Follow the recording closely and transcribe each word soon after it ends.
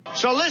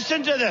So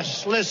listen to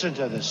this. Listen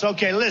to this.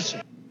 Okay,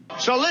 listen.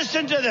 So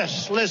listen to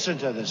this. Listen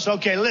to this.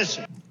 Okay,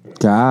 listen.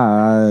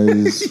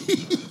 Guys,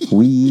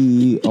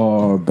 we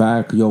are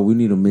back. Yo, we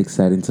need to mix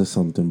that into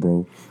something,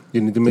 bro.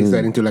 You need to mix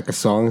that into like a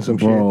song or some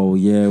shit? Bro,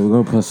 yeah, we're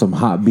going to put some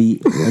hot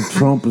beat. And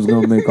Trump is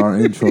going to make our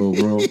intro,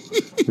 bro.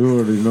 You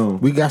already know.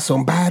 We got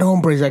some bad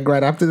hombres like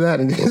right after that.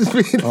 And just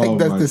be like,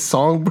 that's the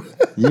song, bro.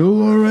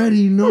 You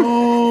already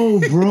know,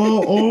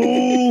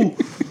 bro.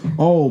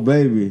 Oh,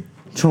 baby.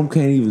 Trump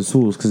can't even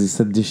sue us because he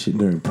said this shit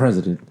during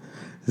president.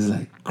 It's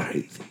like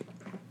crazy.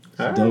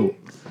 It's dope.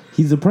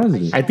 He's the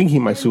president. I think he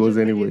might sue us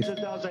anyways.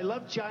 I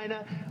love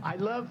China. I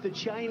love the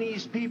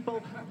Chinese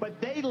people, but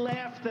they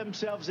laugh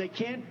themselves. They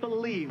can't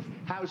believe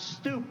how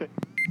stupid.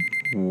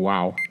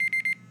 Wow.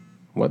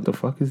 What the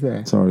fuck is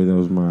that? Sorry, that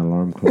was my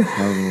alarm clock. I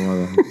don't know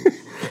why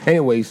that.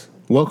 Anyways,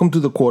 welcome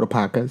to the Quota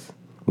Podcast.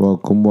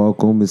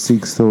 Welcome. It's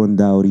Sixto and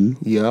Dowdy.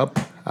 Yup.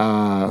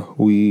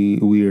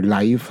 We're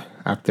live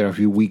after a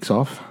few weeks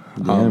off.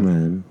 Yeah,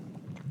 man.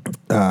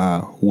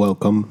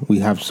 Welcome. We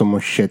have so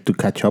much shit to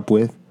catch up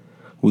with.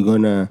 We're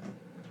gonna,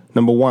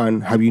 number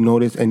one, have you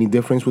noticed any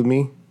difference with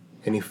me?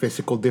 Any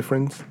physical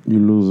difference? You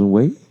losing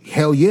weight?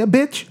 Hell yeah,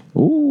 bitch.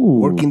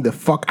 Ooh. Working the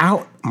fuck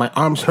out. My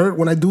arms hurt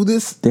when I do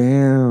this.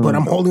 Damn. But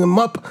I'm holding them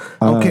up.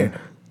 I don't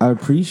care. I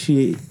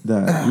appreciate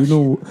that.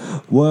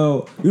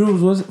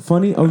 What's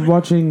funny? I was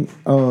watching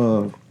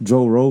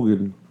Joe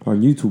Rogan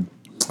on YouTube.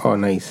 Oh,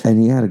 nice.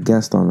 And he had a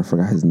guest on. I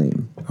forgot his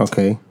name.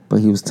 Okay. But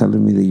he was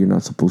telling me that you're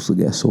not supposed to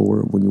get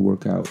sore when you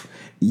work out.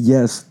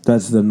 Yes,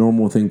 that's the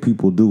normal thing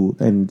people do,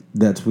 and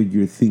that's what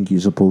you think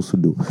you're supposed to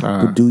do.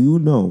 But do you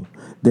know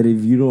that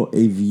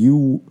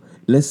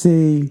let's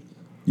say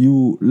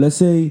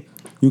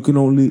you can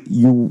only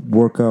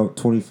work out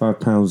 25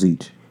 pounds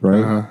each,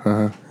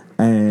 right?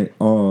 And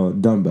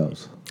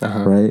dumbbells,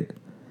 right?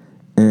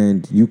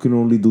 And you can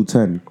only do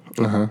 10.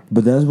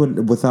 But that's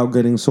without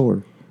getting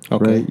sore.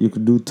 Okay. Right? You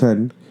could do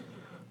 10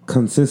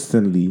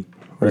 consistently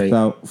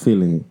without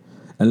feeling it.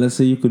 And let's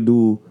say you could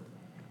do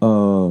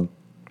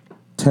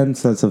 10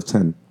 sets of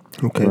 10.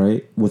 Okay.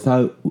 Right?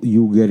 Without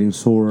you getting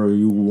sore or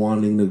you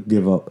wanting to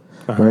give up.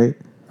 Right?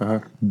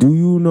 Do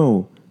you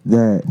know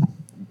that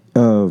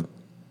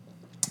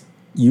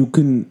you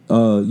can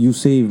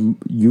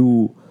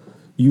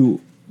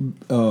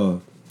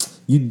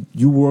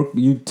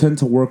you tend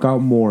to work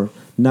out more,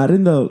 not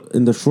in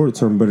the short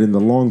term, but in the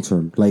long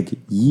term, like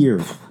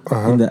year,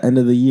 in the end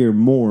of the year,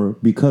 more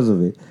because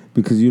of it,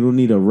 because you don't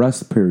need a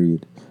rest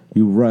period.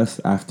 You rest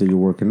after you're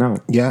working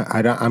out. Yeah,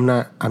 I'm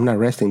not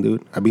resting,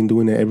 dude. I've been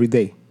doing it every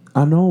day.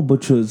 I know,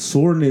 but your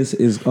soreness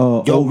is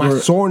my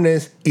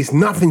soreness is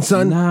nothing,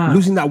 son. Nah.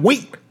 Losing that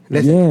weight.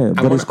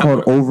 It's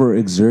called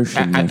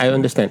overexertion. I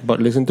understand, but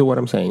listen to what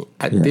I'm saying.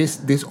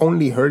 This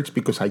only hurts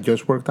because I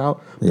just worked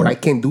out, but I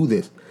can't do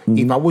this.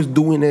 If I was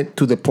doing it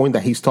to the point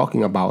that he's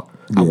talking about,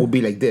 I would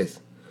be like this.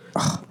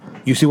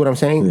 You see what I'm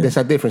saying? There's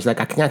a difference. Like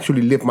I can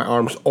actually lift my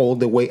arms all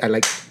the way.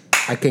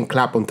 I can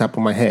clap on top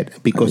of my head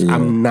because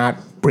I'm not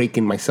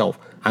breaking myself.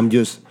 I'm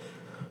just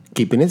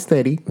keeping it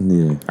steady.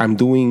 Yeah. I'm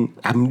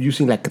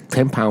using like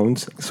 10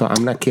 pounds, so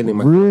I'm not killing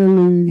myself.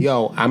 Really?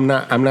 Yo, I'm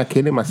not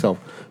killing myself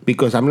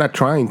because I'm not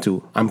trying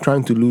to. I'm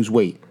trying to lose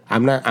weight.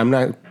 I'm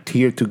not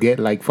here to get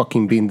like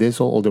fucking Vin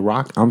Diesel or The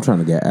Rock. I'm trying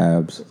to get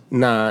abs.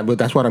 Nah, but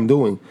that's what I'm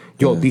doing.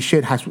 Yo, this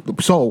shit has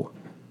so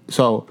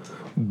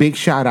big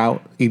shout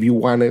out if you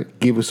want to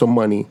give us some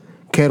money.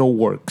 Kettle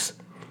Works.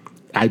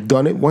 I've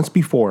done it once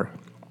before.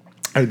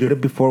 I did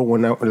it before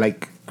when I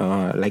like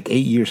 8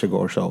 years ago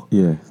or so.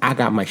 Yeah. I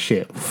got my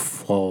shit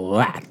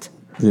flat.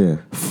 Yeah.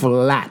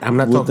 Flat. I'm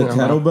not with talking the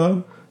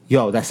kettlebell?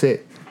 Yo, that's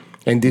it.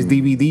 And this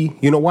DVD,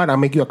 you know what? I'll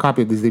make you a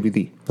copy of this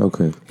DVD.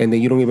 Okay. And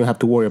then you don't even have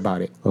to worry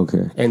about it.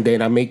 Okay. And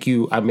then I make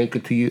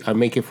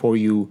it for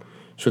you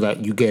so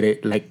that you get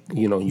it like,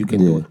 you can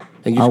do it.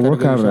 And you I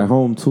work out at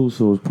home too,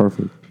 so it's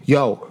perfect.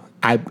 Yo,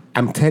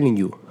 I'm telling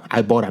you,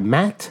 I bought a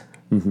mat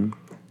and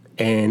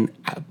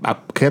a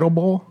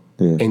kettlebell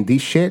and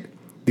this shit.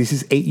 This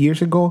is 8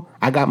 years ago.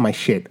 I got my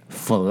shit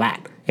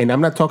flat. And I'm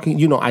not talking,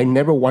 I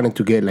never wanted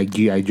to get like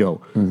G.I. Joe.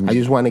 I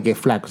just want to get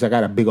flat because I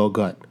got a big old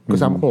gut.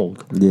 Because I'm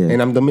old. Yeah.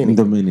 And I'm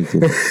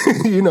Dominican.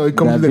 It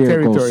comes with the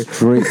territory.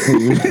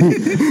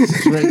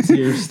 Straight to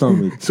your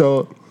stomach.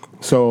 So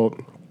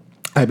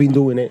I've been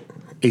doing it.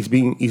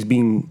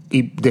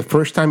 The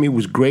first time it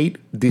was great.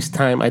 This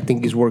time I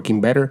think it's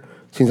working better.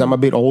 Since I'm a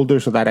bit older,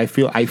 so that I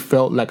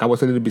felt like I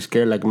was a little bit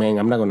scared, like, man,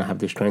 I'm not going to have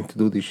the strength to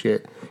do this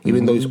shit,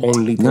 even though it's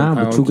only 10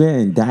 pounds. But you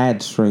getting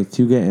dad strength.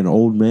 You getting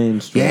old man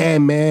strength. Yeah,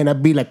 man.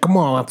 I'd be like, come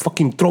on, I'll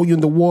fucking throw you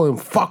in the wall and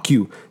fuck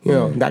you. You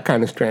know, that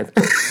kind of strength.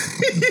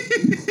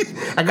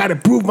 I got to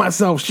prove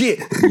myself, shit.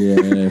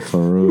 Yeah,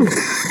 for real.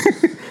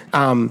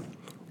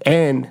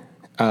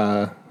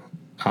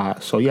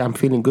 So, yeah, I'm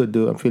feeling good,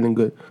 dude. I'm feeling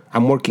good.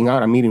 I'm working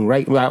out. I'm eating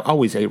right. Well, I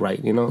always ate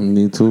right,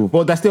 Me too.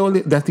 Well, that's the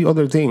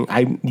other thing.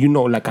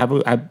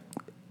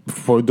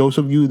 For those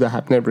of you that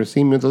have never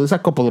seen me, there's a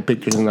couple of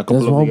pictures and a couple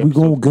of That's why we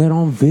gonna get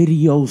on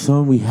video,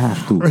 son. We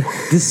have to.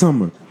 This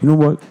summer. You know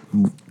what?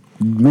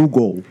 New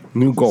goal.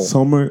 New goal.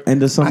 Summer,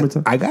 end of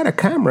summertime. I got a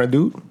camera,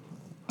 dude.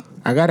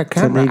 I got a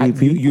camera.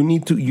 1080p? You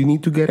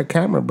need to get a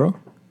camera, bro.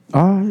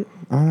 All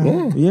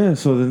right. Yeah.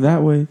 So then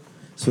that way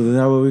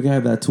we can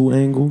have that 2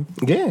 angle.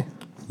 Yeah.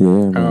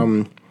 Yeah,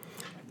 man.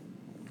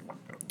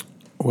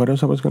 What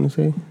else I was gonna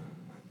say?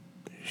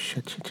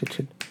 Shit.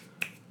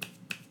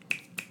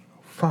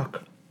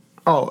 Fuck.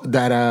 Oh,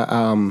 that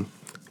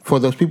for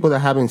those people that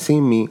haven't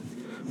seen me,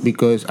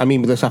 because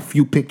there's a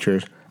few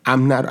pictures.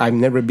 I've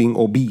never been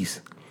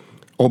obese.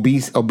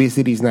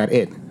 Obesity is not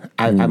it.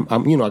 I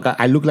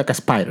look like a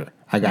spider.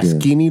 I got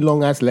skinny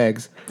long ass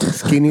legs,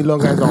 skinny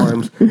long ass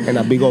arms, and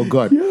a big old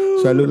gut.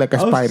 So I look like a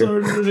spider.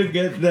 I'm starting to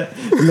get that.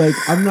 Like,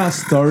 I'm not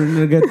starting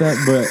to get that,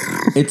 but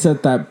it's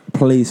at that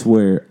place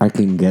where I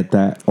can get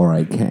that or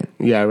I can't.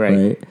 Yeah,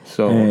 right.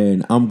 So,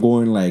 and I'm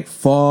going like,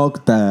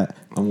 fuck that.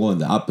 I'm going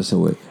the opposite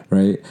way,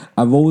 right?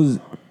 I've always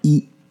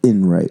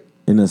eaten right,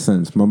 in a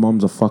sense. My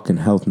mom's a fucking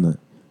health nut.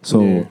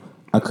 So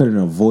I couldn't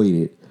avoid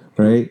it,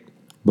 right?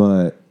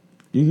 But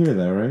you hear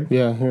that, right?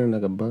 Yeah, I'm hearing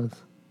like a buzz.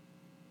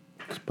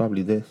 It's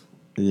probably this.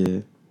 Yeah.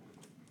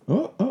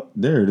 Oh,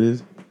 there it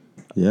is.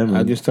 Yeah, man.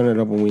 I just turn it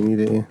up when we need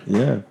it.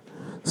 Yeah.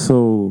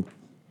 So,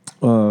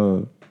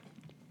 I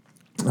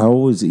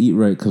always eat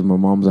right because my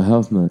mom's a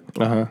health nut.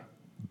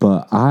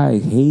 But I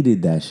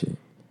hated that shit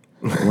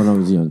when I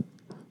was young.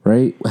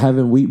 Right?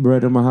 Having wheat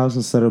bread in my house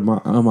instead of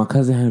my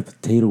cousin had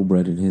potato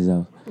bread in his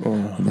house.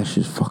 And that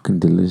shit's fucking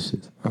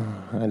delicious.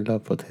 I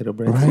love potato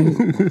bread. Right?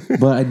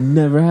 But I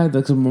never had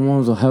that because my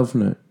mom's a health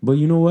nut. But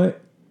you know what?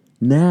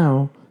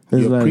 Now,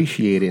 it's you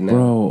appreciate it now.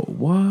 Bro,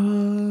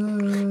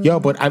 what? Yo,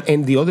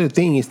 and the other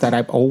thing is that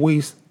not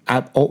always,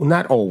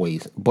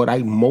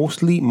 but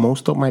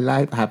most of my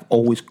life, have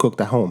always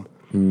cooked at home.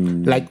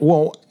 Like,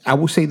 well, I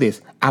will say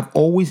this. I've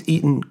always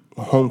eaten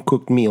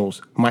home-cooked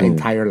meals my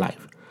entire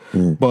life.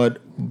 But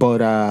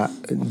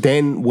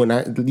then when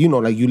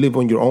you live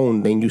on your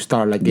own, then you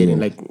start like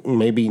getting like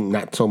maybe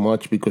not so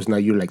much because now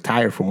you're like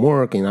tired from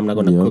work and I'm not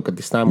gonna cook at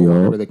this time or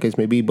whatever the case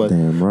may be. But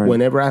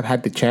whenever I've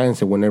had the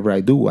chance and whenever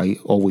I do, I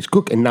always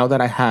cook. And now that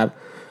I have,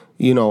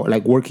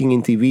 like working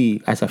in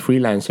TV as a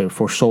freelancer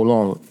for so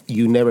long,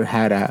 you never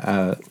had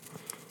a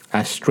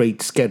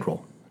straight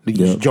schedule.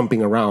 You're just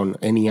jumping around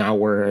any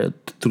hour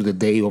through the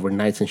day,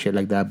 overnights and shit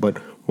like that.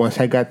 But once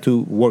I got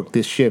to work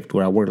this shift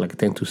where I work like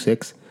 10 to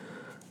 6,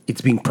 it's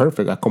been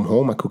perfect. I come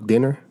home, I cook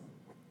dinner,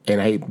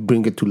 and I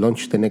bring it to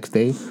lunch the next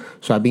day.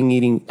 So I've been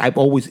eating.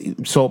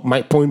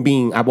 My point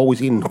being, I've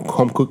always eaten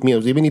home cooked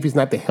meals, even if it's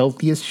not the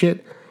healthiest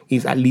shit.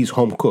 It's at least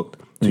home cooked.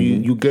 So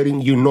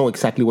you know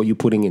exactly what you're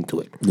putting into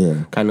it,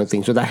 kind of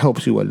thing. So that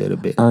helps you a little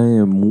bit. I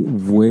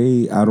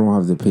don't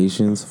have the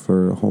patience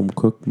for a home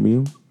cooked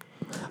meal.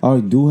 I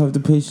do have the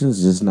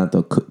patience, just not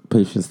the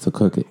patience to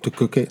cook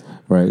it.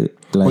 Right?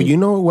 Like, well, you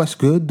know what's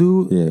good,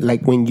 dude? Yeah.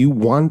 Like when you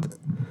want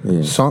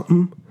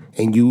something.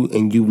 And you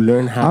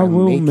learn how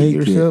to make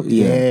it yourself.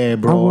 Yeah,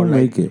 bro. I will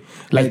make it.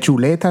 Like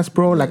chuletas,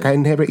 bro. Like I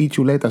never eat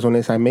chuletas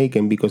unless I make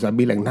them because I'd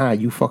be like, nah,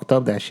 you fucked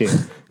up that shit.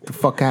 Get the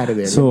fuck out of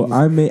there. So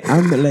I make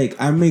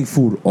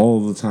food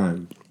all the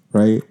time,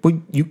 right? But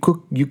you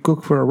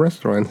cook for a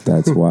restaurant.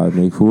 That's why I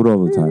make food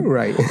all the time.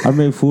 Right. I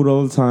make food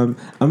all the time.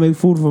 I make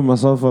food for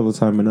myself all the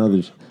time and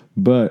others.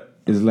 But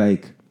it's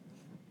like,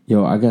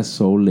 yo, I got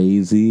so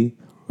lazy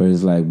where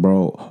it's like,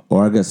 bro,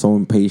 or I get so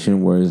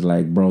impatient where it's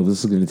like, bro,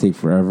 this is gonna take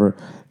forever.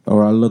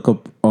 Or I look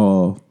up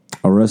a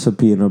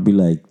recipe and I'll be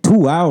like,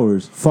 2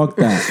 hours? Fuck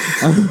that.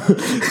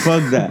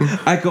 Fuck that.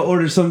 I could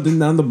order something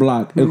down the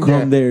block. It'll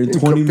come there in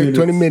 20 minutes.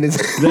 20 minutes.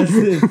 That's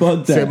it.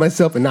 Fuck that. Set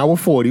myself an hour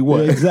 40.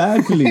 What?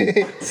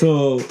 Exactly.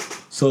 So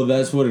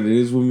that's what it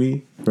is with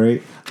me,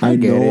 right? I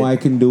know I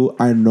can do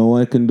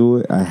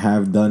it. I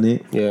have done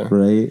it. Yeah.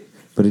 Right?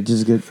 But it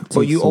just gets.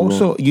 But you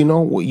also, you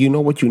know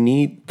what you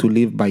need to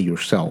live by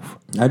yourself.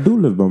 I do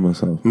live by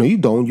myself. No, you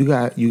don't. You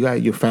got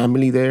your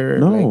family there.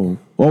 No. Like,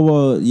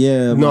 well,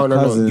 yeah. No.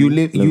 You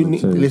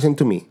listen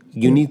to me.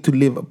 You need to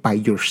live by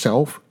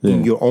yourself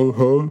in your own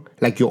home,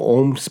 like your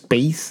own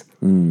space.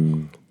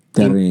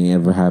 That ain't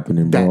ever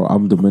happening, bro.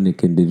 I'm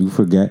Dominican. Did you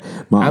forget?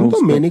 I'm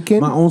Dominican.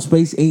 My own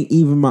space ain't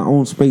even my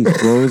own space,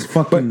 bro. It's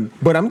fucking.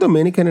 But I'm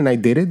Dominican and I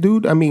did it,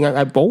 dude. I mean,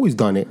 I've always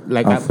done it.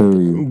 Like I feel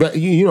you. But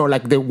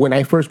when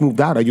I first moved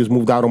out, I just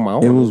moved out on my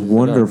own. It was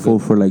wonderful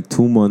for like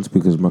 2 months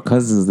because my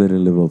cousins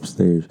didn't live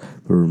upstairs.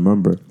 But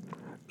remember,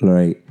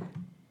 like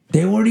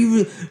they weren't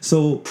even.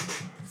 So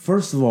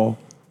first of all,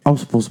 I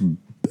was supposed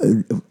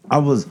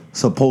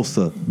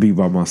to be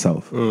by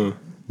myself.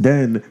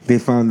 Then they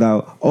found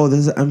out, oh,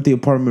 there's an empty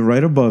apartment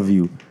right above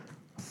you.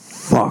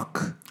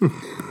 Fuck.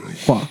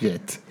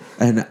 Shit.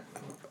 And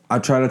I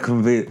try to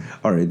convey,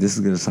 all right, this is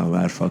going to sound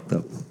mad fucked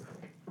up.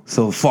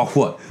 So fuck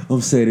what? I'm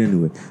saying it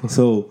anyway.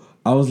 So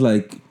I was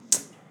like,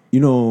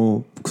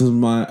 because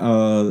my,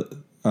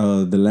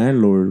 the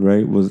landlord,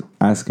 right, was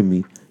asking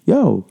me,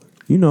 yo,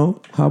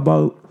 how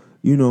about,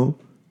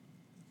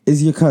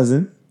 is your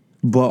cousin,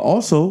 but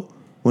also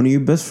one of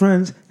your best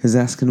friends is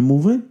asking to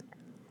move in?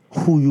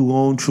 Who you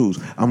gonna choose?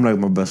 I'm like,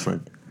 my best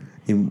friend.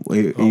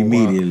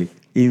 Immediately.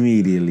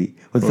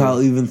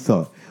 Without even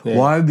thought. Yeah.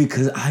 Why?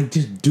 Because I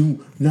just do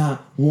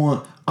not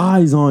want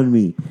eyes on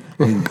me.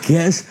 And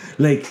guess,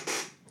 like,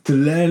 the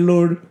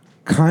landlord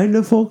kind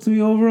of fucked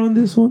me over on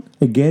this one.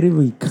 I get it,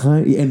 but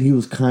he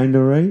was kind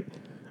of right?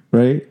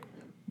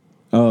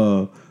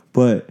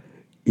 But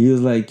he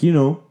was like,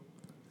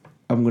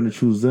 I'm going to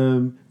choose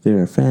them.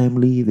 They're a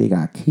family. They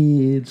got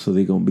kids, so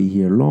they're going to be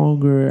here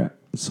longer.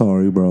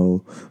 Sorry,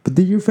 bro. But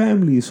they're your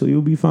family, so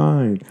you'll be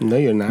fine. No,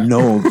 you're not.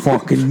 No, I'm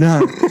fucking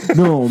not.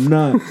 No, I'm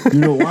not. You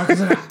know why?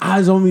 Because I got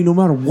eyes on me no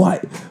matter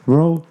what,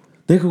 bro.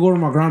 They could go to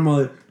my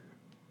grandmother.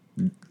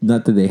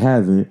 Not that they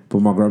haven't,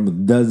 but my grandmother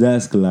does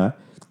ask a lot.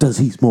 Does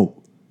he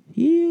smoke?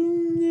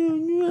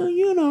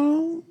 You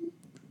know.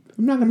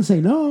 I'm not going to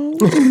say no.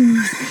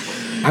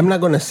 I'm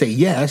not going to say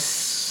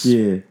yes.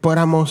 Yeah. But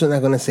I'm also not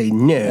going to say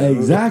no.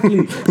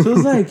 Exactly. So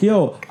it's like,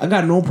 yo, I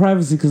got no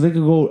privacy because they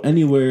could go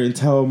anywhere and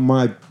tell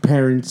my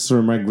parents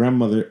or my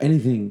grandmother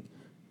anything.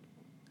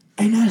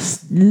 And I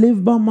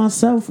live by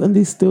myself and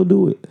they still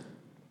do it.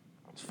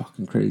 It's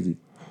fucking crazy.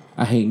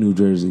 I hate New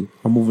Jersey.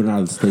 I'm moving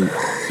out of the state.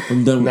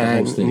 I'm done with the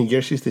whole state. New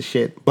Jersey's the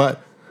shit.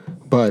 But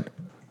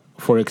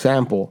for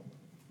example,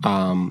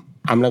 I'm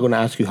not going to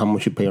ask you how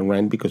much you pay on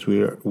rent because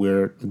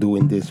we're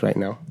doing this right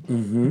now.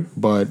 Mm-hmm.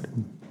 But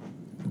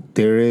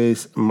there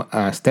is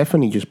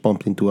Stephanie just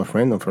bumped into a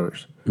friend of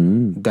hers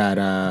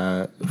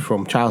that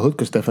from childhood,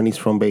 because Stephanie's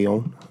from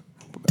Bayonne,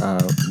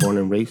 born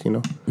and raised,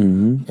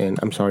 Mm-hmm. And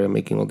I'm sorry I'm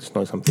making all this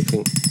noise. I'm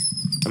fixing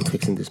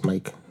this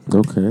mic.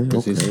 Okay.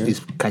 Because it's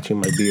catching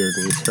my beard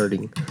and it's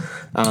hurting.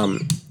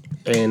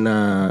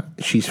 And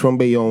she's from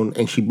Bayonne,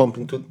 and she bumped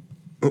into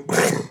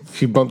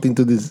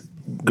this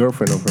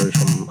girlfriend of hers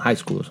from high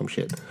school or some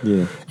shit.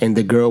 Yeah. And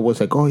the girl was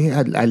like, oh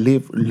yeah, I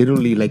live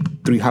literally like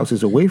 3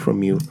 houses away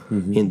from you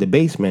in the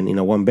basement in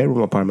a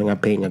 1-bedroom apartment. I'm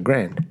paying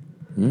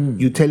 $1,000.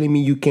 You telling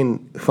me you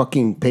can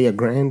fucking pay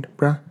 $1,000,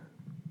 bruh?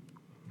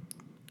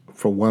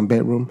 For 1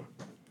 bedroom?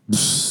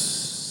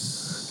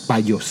 By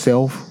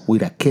yourself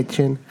with a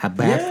kitchen, a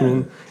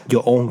bathroom,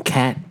 your own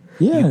cat.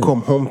 Yeah. You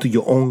come home to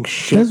your own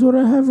shit. That's what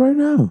I have right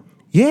now.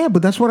 Yeah,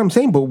 but that's what I'm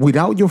saying. But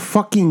without your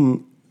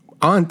fucking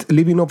aunt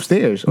living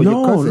upstairs or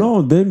your cousin.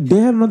 No, they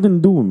have nothing to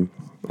do with me.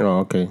 Oh,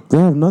 okay. They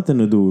have nothing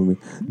to do with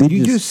me.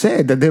 You just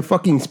said that they're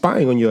fucking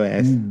spying on your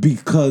ass.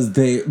 Because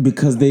they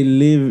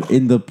live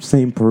in the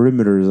same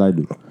perimeter as I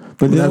do.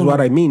 But that's what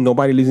I mean.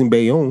 Nobody lives in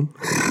Bayonne.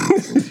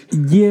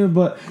 Yeah,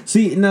 but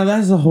see, now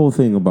that's the whole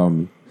thing about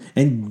me.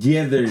 And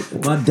yeah,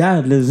 my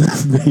dad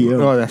lives in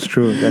Bayonne. Oh, that's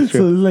true. That's true.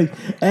 So like,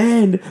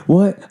 and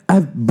what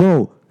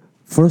bro?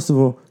 First of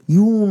all,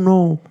 you don't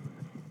know.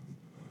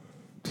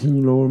 Can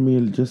you lower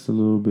me just a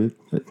little bit?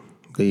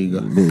 There you go.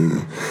 There you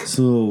go.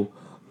 So,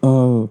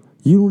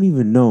 you don't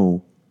even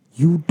know.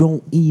 You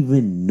don't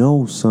even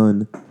know,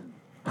 son,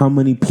 how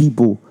many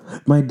people.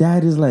 My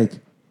dad is like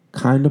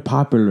kind of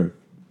popular,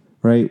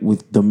 right,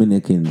 with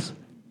Dominicans,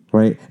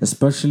 right?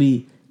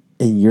 Especially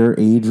in your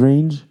age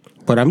range.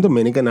 But I'm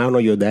Dominican. I don't know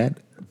your dad.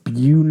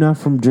 You not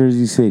from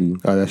Jersey City.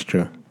 Oh, that's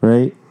true.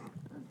 Right?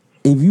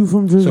 If you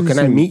from Jersey City. So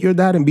can I meet your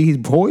dad and be his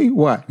boy?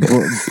 What?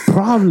 Well,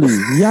 probably.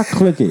 Y'all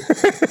click it.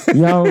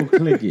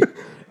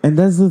 And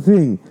that's the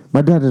thing.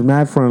 My dad is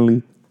mad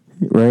friendly,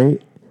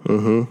 right?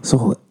 Mm-hmm.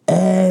 So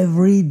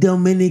every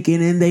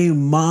Dominican and their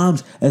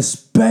moms,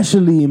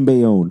 especially in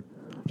Bayonne,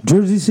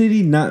 Jersey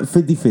City, not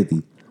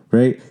 50-50,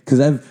 right? Because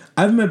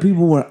I've met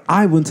people where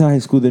I went to high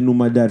school that knew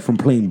my dad from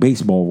playing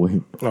baseball with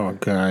him. Oh,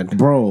 God.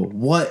 Bro,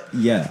 what?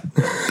 Yeah.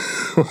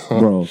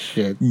 Bro.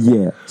 Shit.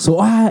 Yeah. So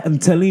I'm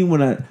telling you,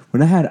 when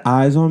I had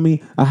eyes on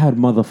me, I had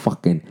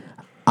motherfucking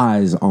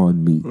eyes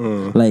on me.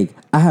 Like,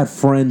 I had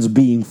friends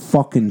being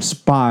fucking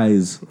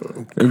spies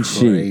and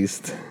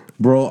shit.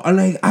 Bro,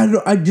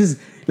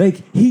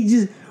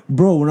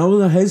 bro, when I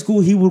was in high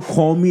school, he would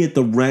call me at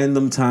the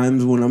random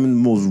times when I'm in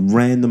the most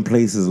random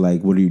places,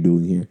 like, what are you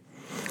doing here?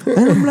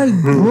 And I'm like,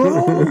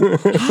 bro,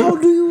 how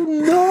do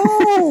you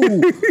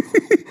know?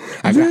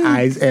 I got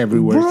eyes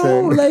everywhere, bro,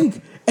 son.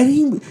 Like,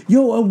 and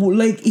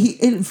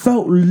it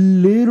felt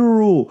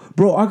literal.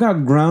 Bro, I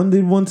got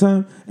grounded one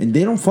time, and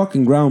they don't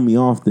fucking ground me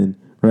often,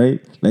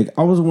 right? Like,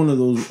 I was one of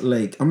those,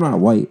 like, I'm not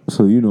white,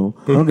 so, I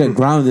don't get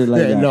grounded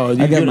like that. No,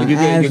 I get my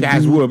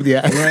ass whooped,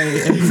 yeah.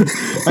 Right?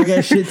 I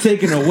got shit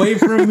taken away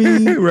from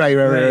me.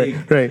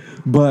 Right.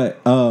 But,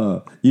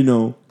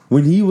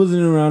 when he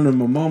wasn't around and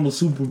my mom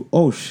was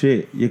oh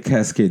shit, your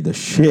cat scared the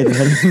shit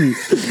out of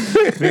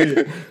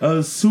me. I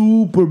was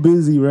super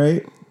busy,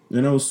 right?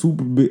 And I was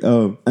super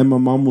and my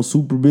mom was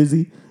super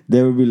busy.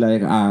 They would be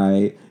like,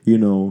 we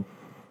don't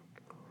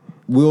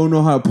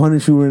know how to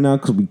punish you right now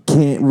because we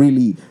can't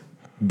really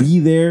be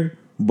there,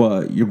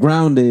 but you're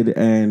grounded,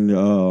 and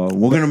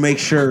we're gonna make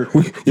sure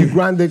you're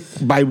grounded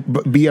by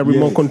via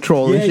remote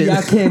control. Yeah,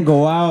 y'all can't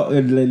go out,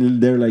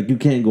 and they're like, you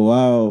can't go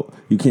out,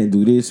 you can't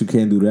do this, you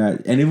can't do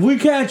that, and if we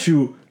catch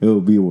you, it'll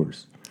be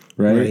worse,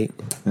 right?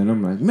 And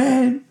I'm like,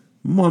 man,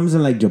 mom's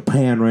in like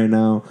Japan right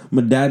now.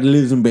 My dad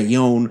lives in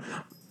Bayonne.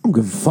 I don't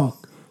give a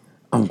fuck.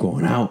 I'm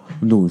going out.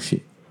 I'm doing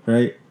shit,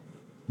 right,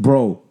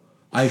 bro?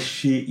 I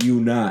shit you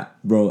not,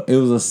 bro. It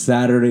was a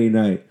Saturday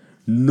night.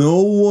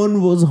 No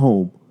one was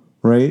home,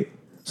 right?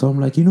 So I'm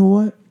like, you know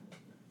what?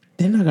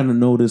 they're not gonna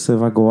notice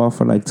if I go out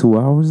for like 2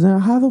 hours. Now,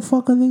 how the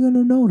fuck are they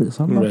gonna notice?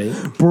 I'm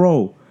like,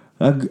 bro,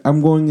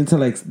 I'm going into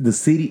like the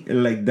city,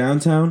 like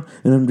downtown,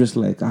 and I'm just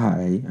like,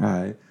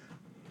 I,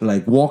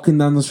 like walking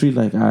down the street,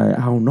 like I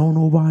don't know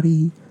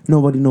nobody.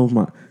 Nobody knows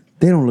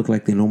they don't look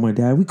like they know my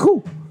dad. We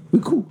cool,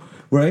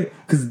 right?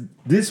 Because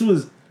this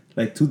was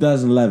like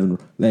 2011,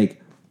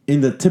 like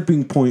in the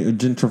tipping point of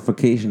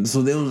gentrification.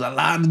 So there was a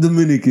lot of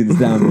Dominicans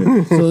down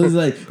there. So it's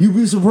like, you'd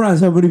be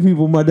surprised how many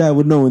people my dad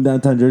would know in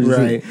downtown Jersey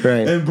City.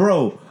 Right. And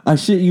bro, I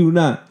shit you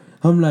not.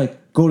 I'm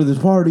like, go to this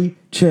party,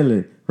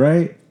 chilling,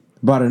 right?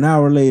 About an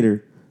hour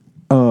later,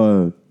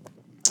 one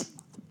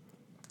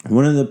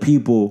of the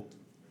people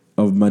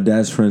of my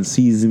dad's friend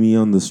sees me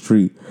on the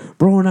street.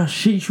 Bro, and I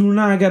shit you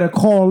not, I got a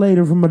call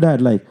later from my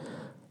dad, like,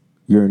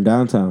 you're in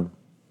downtown.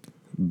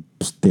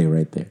 Stay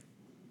right there.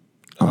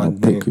 I'll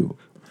pick you.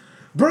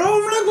 Bro,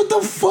 I'm like, what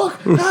the fuck?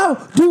 How?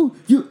 Dude,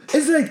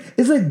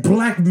 it's like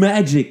black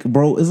magic,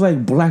 bro. It's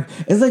like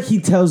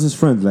he tells his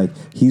friends, like,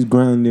 he's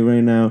grounded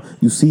right now.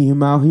 You see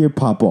him out here,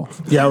 pop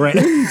off. Yeah, right.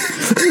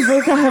 It's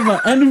like I have an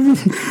enemy.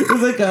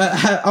 It's like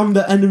I'm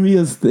the enemy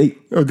of state.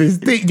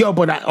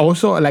 But I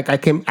also, like,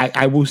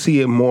 I will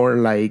see it more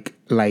like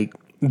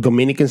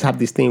Dominicans have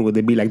this thing where they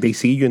be like, they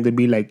see you and they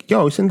be like,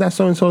 yo, isn't that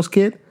so-and-so's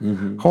kid?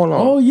 Mm-hmm. Hold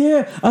on. Oh,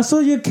 yeah, I saw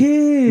your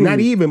kid. Not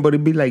even, but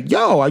it'd be like,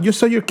 yo, I just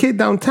saw your kid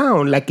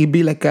downtown. Like, it'd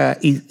be like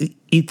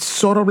it's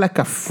sort of like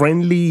a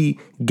friendly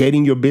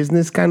getting your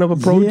business kind of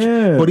approach.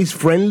 Yeah. But it's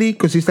friendly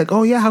because it's like,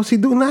 oh, yeah, how's he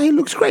doing? Nah, he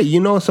looks great, you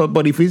know? So,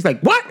 but if he's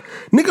like, what?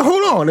 Nigga,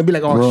 hold on. It'd be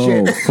like, oh, bro,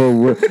 shit. For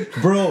real.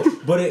 Bro,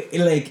 but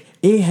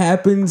it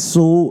happened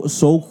so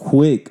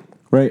quick.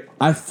 Right,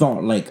 I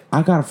thought like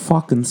I got a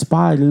fucking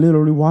spy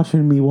literally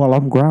watching me while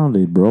I'm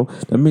grounded, bro.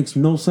 That makes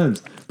no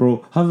sense,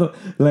 bro. How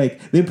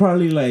they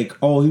probably like,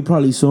 oh, he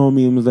probably saw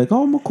me and was like,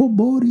 oh, I'm a cool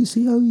buddy,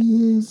 see how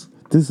he is.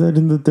 This, that,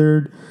 and the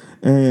third,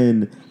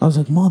 and I was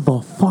like,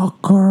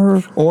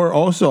 motherfucker. Or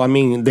also, I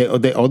mean,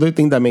 the other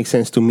thing that makes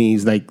sense to me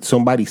is like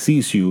somebody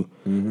sees you,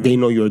 they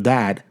know your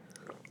dad.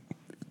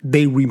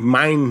 They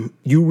remind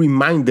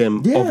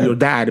them of your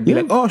dad. Be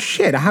like, oh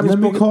shit, I haven't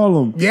spoken. Let me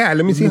call him. Yeah,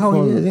 let me see how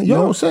he is.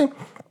 Yo, say.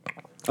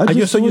 I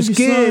just saw your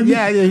skin.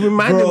 Yeah, it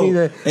reminded me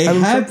that it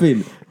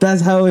happened.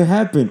 That's how it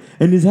happened,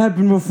 and it's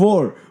happened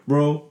before,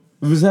 bro.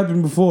 It was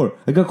happened before.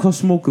 I got caught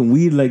smoking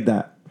weed like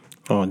that.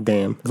 Oh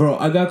damn, bro!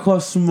 I got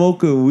caught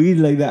smoking weed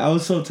like that. I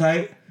was so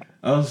tight,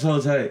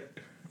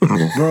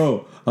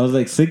 bro. I was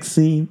like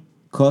 16,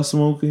 caught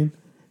smoking,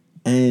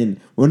 and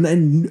when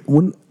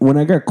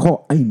I got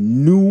caught, I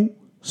knew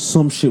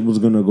some shit was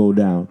gonna go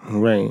down.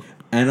 Right,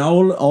 and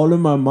all in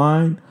my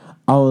mind,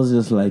 I was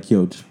just like,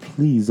 yo, just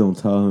please don't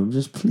tell him.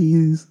 Just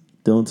please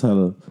don't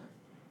tell him.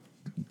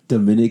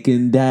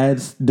 Dominican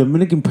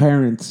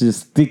parents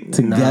just stick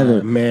together.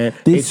 Nah, man.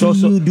 They it's see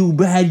also, you do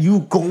bad,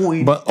 you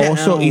going But down.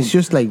 Also, it's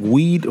just like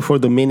weed for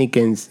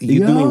Dominicans.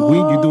 You're doing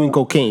weed, you're doing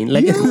cocaine.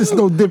 Like, there's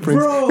no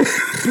difference.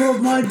 Bro,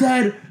 my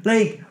dad,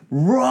 like,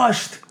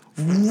 rushed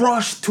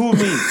to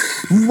me.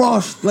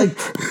 Like,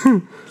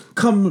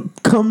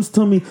 comes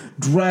to me,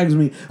 drags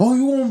me. Oh,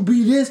 you want to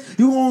be this?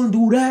 You want to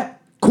do that?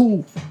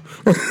 Cool.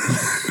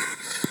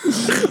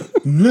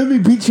 Let me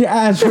beat your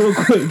ass real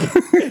quick.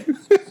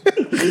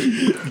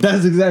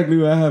 That's exactly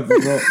what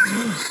happened, bro.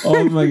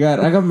 Oh my God,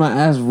 I got my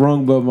ass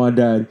wrung by my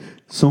dad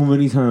so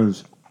many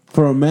times.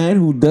 For a man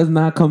who does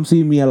not come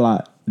see me a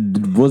lot,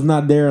 was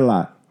not there a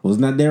lot, was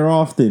not there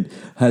often,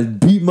 has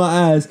beat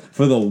my ass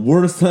for the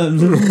worst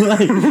times in his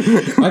life.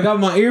 I got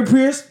my ear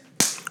pierced.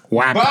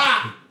 Whap.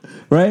 Bah!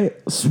 Right?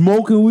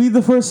 Smoking weed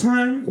the first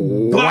time.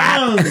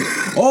 Bang!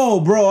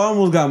 Oh, bro, I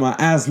almost got my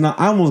ass I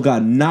almost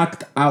got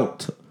knocked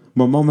out.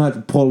 My mom had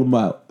to pull him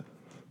back.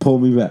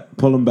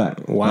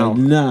 Wow. Like,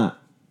 nah,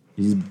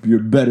 you're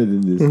better than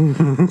this.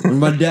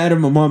 And my dad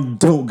and my mom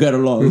don't get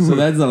along, so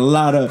that's a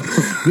lot of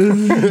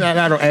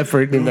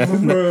effort in that.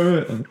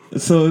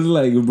 So it's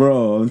like,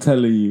 bro, I'm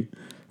telling you.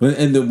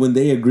 And when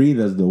they agree,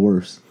 that's the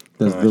worst.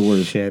 That's the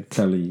worst. Shit.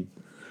 Telling you.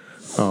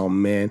 Oh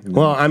man. Yeah.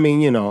 Well, I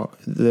mean,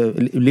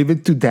 leave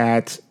it to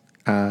that.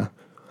 To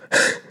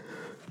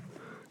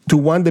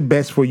want the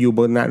best for you,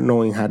 but not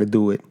knowing how to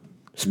do it.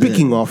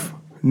 Speaking of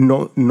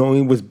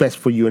knowing what's best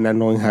for you and not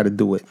knowing how to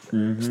do it,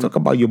 let's talk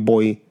about your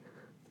boy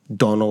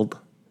Donald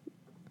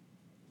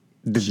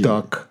the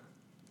Duck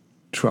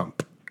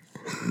Trump.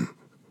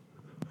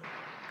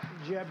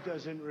 Jeb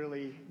doesn't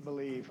really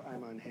believe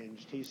I'm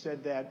unhinged. He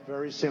said that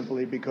very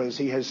simply because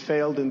he has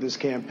failed in this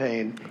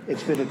campaign.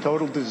 It's been a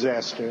total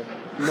disaster.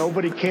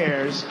 Nobody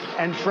cares.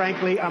 And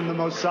frankly, I'm the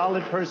most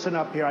solid person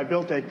up here. I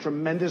built a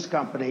tremendous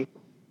company.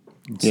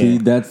 See,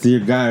 that's your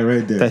guy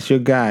right there. That's your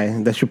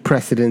guy. That's your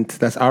president.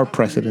 That's our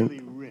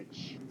president.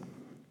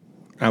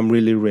 I'm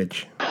really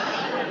rich.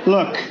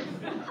 Look,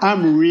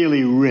 I'm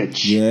really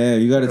rich. Yeah,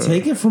 you got to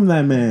take it from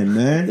that man.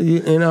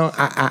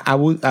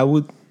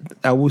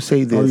 I would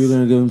say this. Oh, you're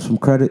gonna give him some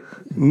credit?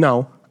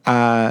 No,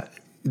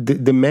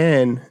 the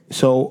man.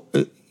 So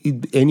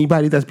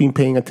anybody that's been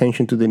paying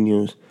attention to the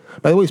news.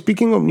 By the way,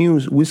 speaking of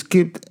news, we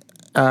skipped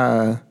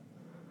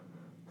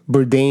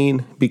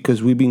Bourdain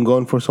because we've been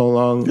gone for so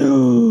long.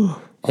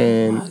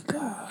 and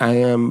I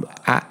am.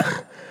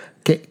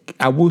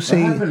 I will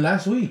say. What happened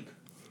last week?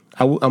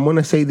 I'm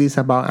gonna say this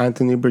about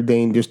Anthony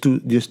Bourdain just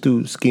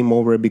to skim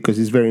over it because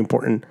it's very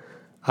important.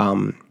 I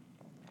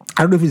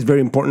don't know if it's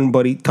very important,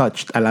 but he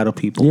touched a lot of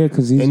people. Yeah,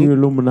 because he's your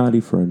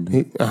Illuminati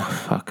friend.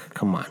 Fuck,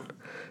 come on.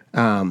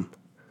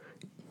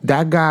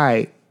 That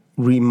guy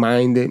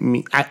reminded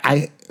me.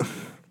 I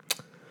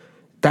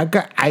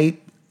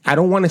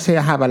don't want to say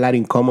I have a lot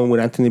in common with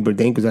Anthony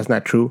Bourdain because that's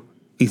not true.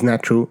 It's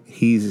not true.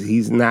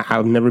 He's not.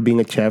 I've never been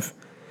a chef.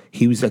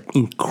 He was an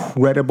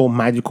incredible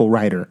magical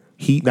writer.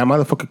 That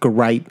motherfucker could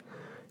write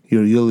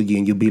your eulogy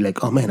and you'll be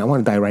like, oh man, I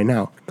want to die right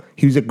now.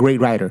 He was a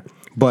great writer.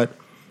 But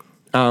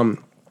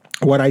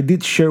what I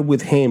did share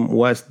with him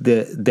was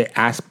the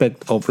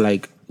aspect of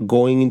like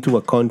going into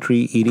a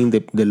country, eating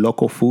the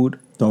local food.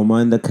 Don't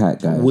mind the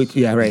cat, guys.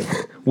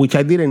 Which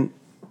I didn't.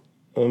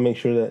 I want to make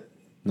sure that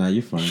nah,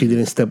 you're fine. She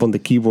didn't step on the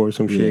keyboard or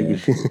some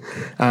shit.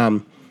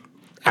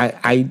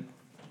 I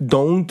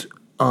don't.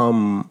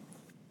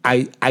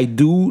 I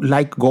do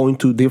like going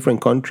to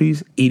different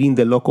countries, eating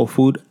the local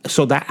food.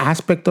 So that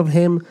aspect of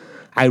him,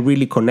 I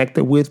really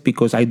connected with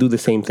because I do the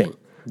same thing.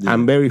 Yeah.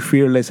 I'm very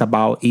fearless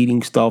about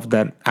eating stuff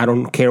that I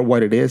don't care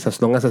what it is. As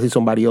long as I see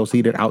somebody else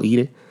eat it, I'll eat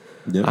it.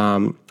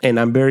 Yeah. And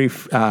I'm very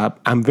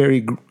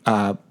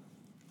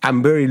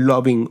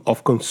loving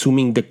of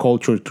consuming the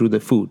culture through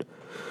the food.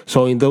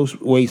 So in those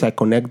ways, I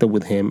connected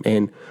with him.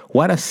 And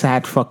what a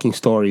sad fucking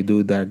story,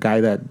 dude. That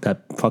guy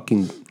that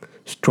fucking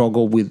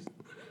struggled with.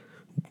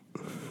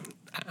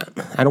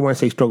 I don't want to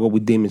say struggle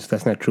with demons.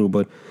 That's not true.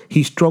 But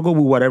he struggled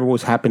with whatever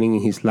was happening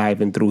in his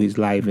life and through his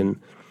life. And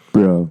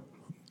bro,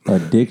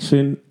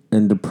 addiction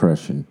and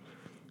depression,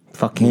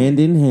 fucking hand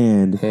in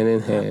hand. Hand in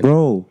hand,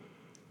 bro.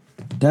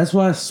 That's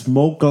why I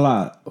smoke a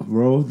lot,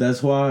 bro.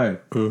 That's why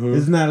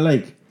it's not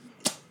like,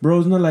 bro.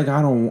 It's not like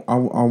I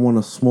want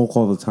to smoke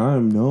all the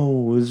time.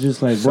 No, it's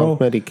just like, bro,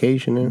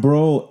 self-medication,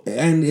 bro.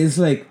 And it's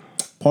like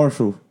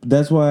partial.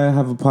 That's why I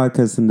have a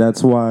podcast, and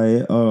that's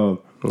why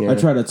I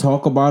try to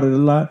talk about it a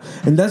lot.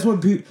 And that's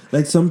what people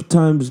like.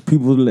 Sometimes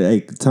people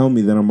like tell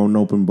me that I'm an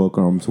open book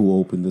or I'm too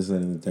open. This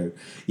and the third.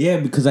 Yeah,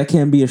 because I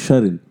can't be a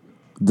shut-in.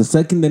 The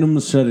second that I'm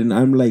a shut-in,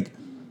 I'm like,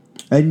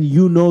 and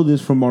you know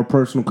this from our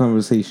personal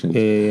conversation.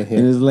 Yeah.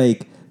 And it's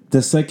like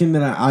the second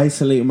that I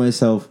isolate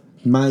myself,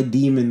 my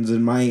demons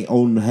in my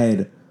own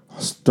head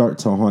start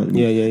to haunt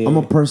me. Yeah. I'm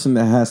a person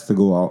that has to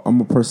go out. I'm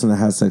a person that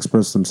has to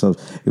express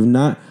themselves. If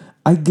not,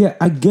 I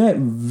get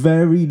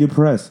very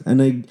depressed,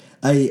 and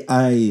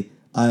I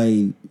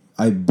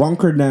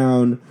bunker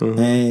down,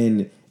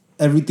 and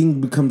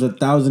everything becomes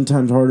 1,000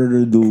 times harder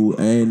to do,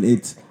 and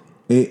it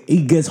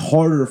gets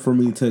harder for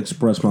me to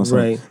express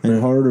myself,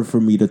 harder for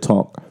me to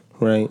talk.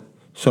 Right.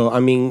 So I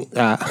mean,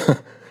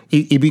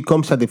 it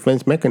becomes a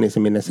defense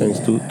mechanism in a sense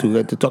to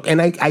get to talk, and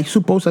I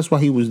suppose that's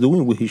what he was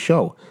doing with his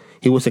show.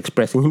 He was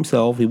expressing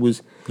himself. He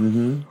was.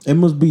 It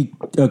must be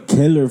a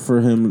killer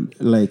for him.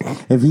 Like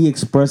if he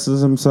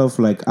expresses himself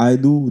like I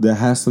do, that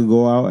has to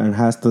go out and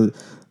has to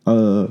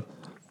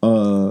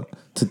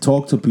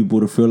talk to people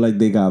to feel like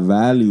they got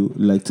value,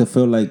 like to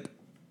feel like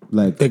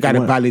they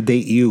gotta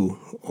validate you.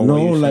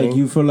 No, like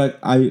you feel like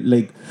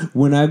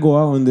when I go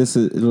out and this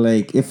is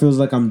like it feels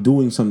like I'm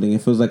doing something.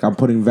 It feels like I'm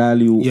putting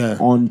value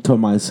onto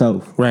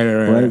myself. Right.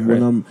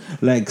 When I'm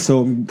like,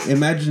 so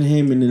imagine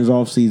him in his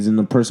off season,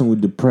 a person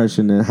with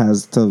depression and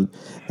has to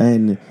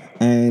and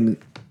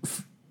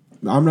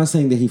I'm not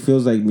saying that he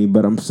feels like me,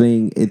 but I'm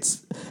saying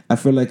I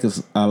feel like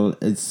it's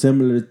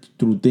similar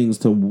through things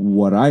to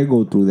what I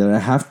go through, that I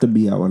have to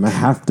be out and I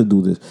have to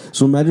do this.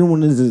 So imagine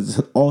when it's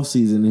his off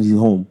season and he's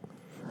home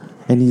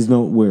and he's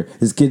nowhere.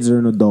 His kids are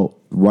an adult.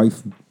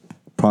 Wife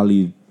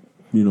probably,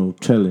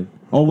 chilling.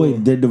 Oh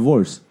wait, they're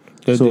divorced.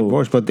 They're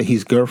divorced, but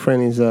his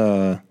girlfriend is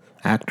a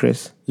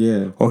actress.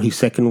 Yeah. Or his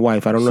second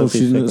wife. I don't know if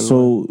she's second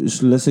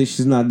wife. Let's say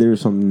she's not there or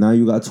something. Now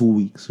you got 2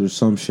 weeks or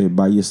some shit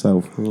by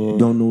yourself. Yeah. You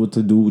don't know what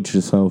to do with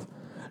yourself.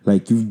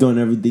 Like you've done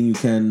everything you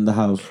can in the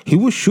house. He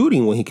was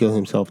shooting when he killed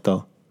himself,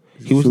 though.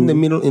 He was in the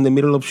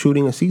middle of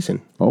shooting a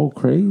season. Oh,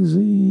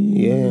 crazy!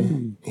 Yeah,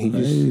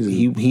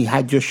 he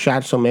had just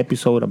shot some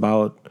episode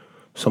about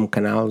some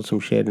canal, some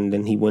shit, and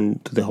then he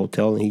went to the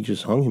hotel and he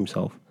just hung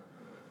himself.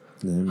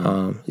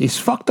 Yeah, it's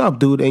fucked up,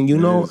 dude. And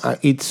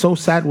it's so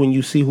sad when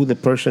you see who the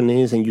person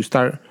is and you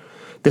start.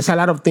 There's a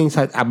lot of things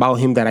about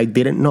him that I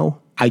didn't know.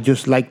 I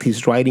just liked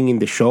his writing in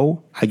the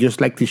show. I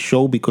just liked his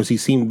show because he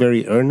seemed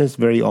very earnest,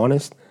 very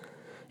honest.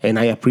 And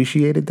I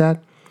appreciated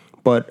that.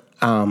 But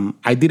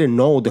I didn't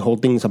know the whole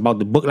things about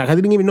the book. Like, I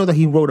didn't even know that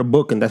he wrote a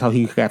book and that's how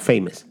he got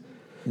famous.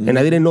 Mm-hmm. And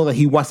I didn't know that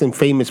he wasn't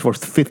famous for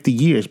 50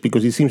 years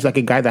because he seems like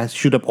a guy that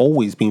should have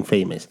always been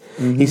famous.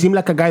 Mm-hmm. He seemed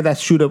like a guy that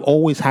should have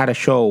always had a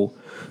show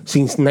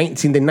since the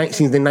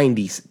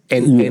 90s.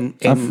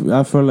 And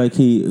I feel like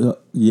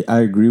I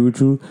agree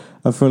with you.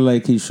 I feel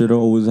like he should have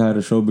always had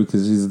a show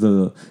because he's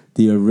the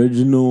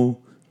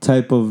original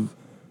type of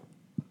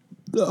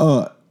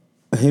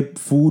hip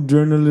food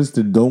journalist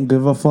that don't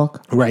give a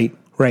fuck. Right.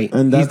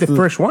 And he's the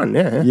first one,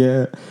 yeah.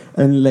 Yeah.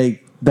 And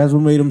like that's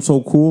what made him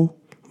so cool.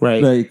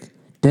 Right. Like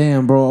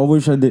damn, bro, I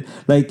wish I did.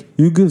 Like,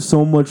 you give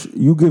so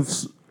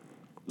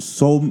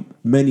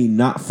many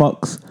not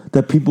fucks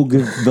that people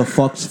give the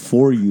fucks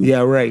for you.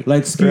 Yeah, right.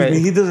 Like, excuse me,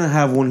 he doesn't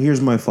have one. Here's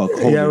my fuck.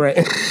 Hold yeah, it. right.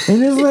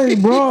 And it's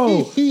like,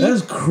 bro,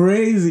 that's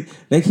crazy.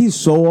 Like, he's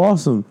so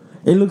awesome.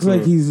 It looks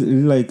like he's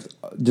like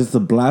just a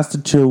blast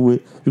to chill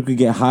with. You could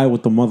get high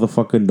with the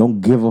motherfucker and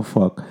don't give a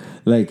fuck.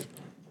 Like,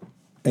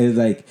 it's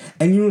like,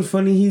 and you know what's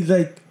funny?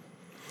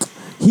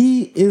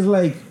 He is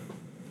like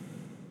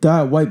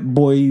that white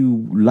boy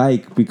you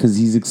like because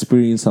he's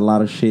experienced a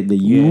lot of shit that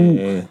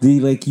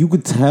you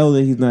could tell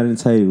that he's not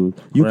entitled.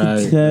 You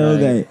could tell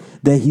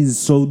that he's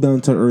so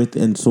down to earth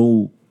and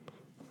so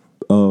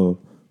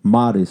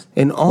modest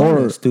and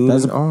honest, dude.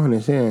 That's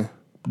honest, yeah.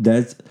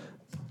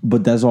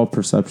 But that's all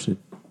perception.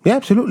 Yeah,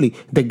 absolutely.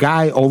 The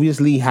guy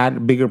obviously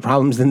had bigger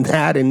problems than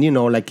that, and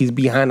like he's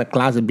behind a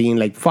closet being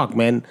like, "Fuck,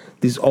 man,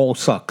 this all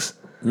sucks."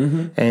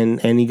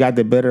 Mm-hmm. And he got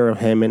the better of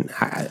him, and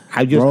I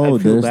feel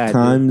there's bad,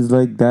 times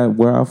like that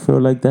where I feel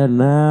like that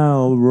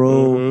now, bro.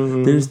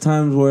 Mm-hmm. There's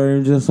times where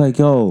I'm just like,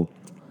 yo,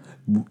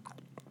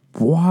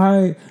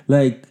 why?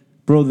 Like,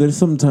 bro, there's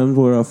some times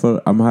where I feel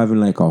I'm having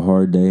like a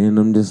hard day, and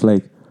I'm just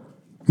like,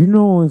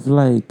 if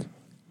like,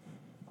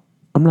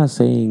 I'm not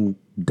saying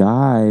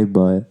die,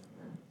 but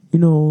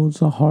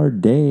it's a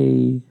hard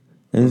day.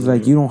 And it's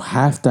like, you don't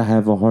have to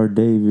have a hard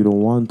day if you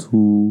don't want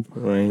to.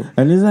 Right.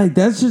 And it's like,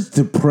 that's just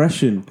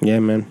depression. Yeah,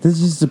 man. That's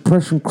just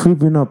depression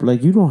creeping up.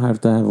 Like, you don't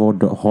have to have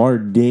a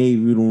hard day if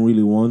you don't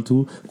really want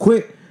to.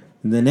 Quit.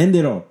 And then end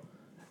it all.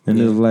 And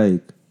it's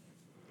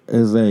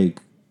like,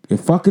 it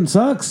fucking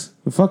sucks.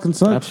 It fucking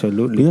sucks.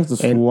 Absolutely. You have to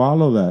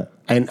swallow that.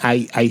 And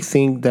I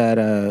think that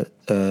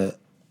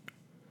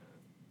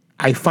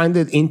I find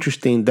it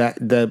interesting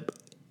that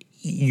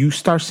you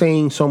start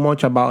saying so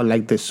much about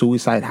like the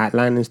suicide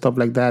hotline and stuff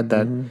like that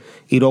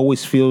it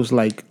always feels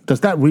like, does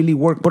that really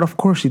work? But of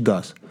course it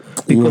does.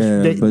 But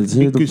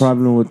here's the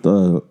problem with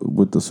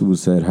the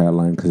suicide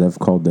hotline, because I've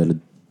called that a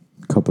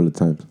couple of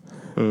times.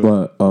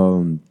 But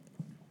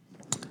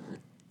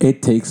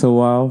it takes a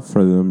while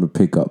for them to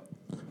pick up.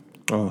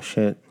 Oh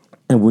shit!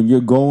 And when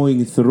you're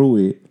going through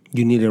it,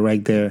 you need it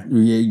right there.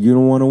 You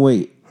don't want to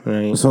wait.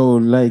 Right. So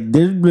like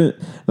there's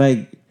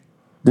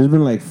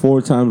been like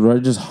 4 times where I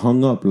just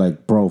hung up,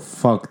 like, bro,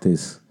 fuck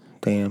this.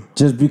 Damn.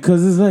 Just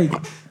because it's like,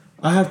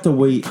 I have to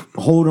wait,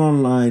 hold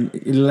on line,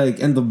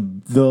 like, and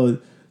the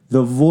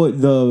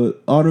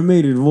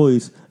automated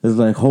voice is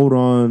like, hold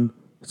on,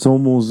 it's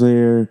almost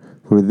there,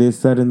 for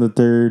this, that, and the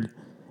third.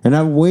 And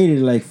I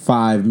waited like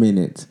 5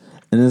 minutes.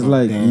 And it's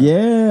like, damn.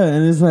 Yeah,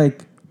 and it's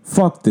like,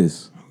 fuck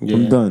this. Yeah.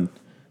 I'm done.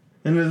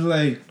 And it's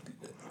like,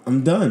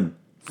 I'm done.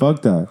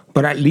 Fuck that.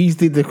 But at least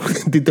did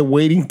the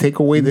waiting take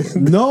away the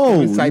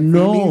no,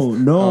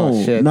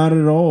 oh, shit. Not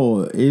at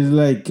all. It's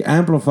like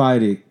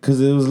amplified it, because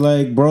it was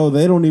like, bro,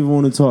 they don't even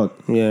want to talk.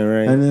 Yeah,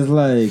 right. And it's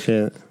like,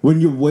 shit. When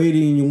you're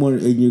waiting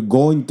and you're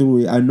going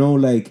through it, I know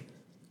like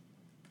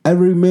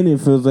every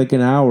minute feels like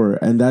an hour,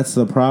 and that's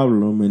the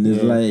problem. And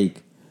it's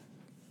like,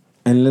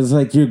 and it's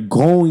like you're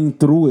going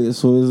through it,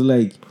 so it's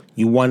like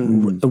you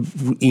want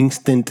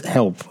instant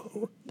help.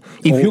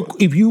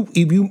 If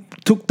you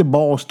took the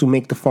balls to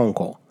make the phone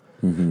call,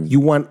 you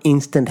want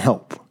instant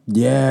help.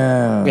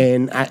 Yeah,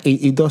 and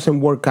it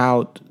doesn't work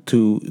out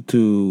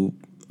to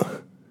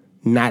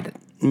not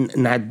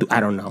I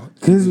don't know.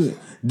 Because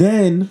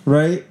then,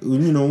 right,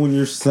 when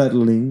you're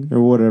settling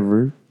or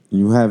whatever,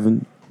 you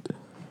haven't,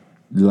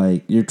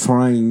 like, you're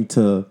trying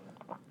to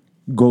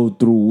go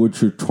through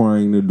what you're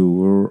trying to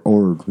do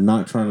or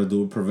not trying to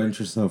do it, prevent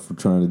yourself from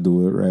trying to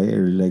do it, right?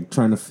 Or like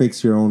trying to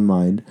fix your own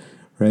mind,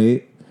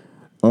 right?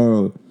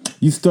 Or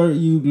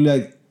you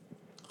like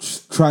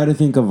try to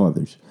think of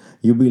others.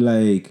 You'll be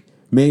like,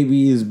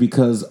 maybe it's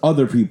because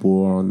other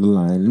people are on the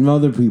line and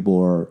other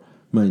people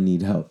might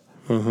need help.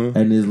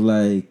 And it's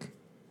like,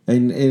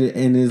 and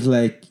it's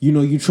like,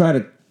 you try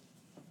to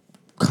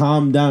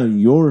calm down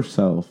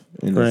yourself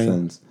in a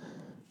sense,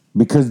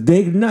 because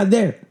they're not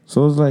there.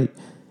 So it's like,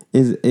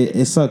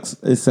 it sucks.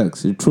 It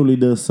sucks. It truly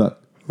does suck.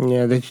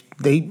 Yeah,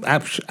 they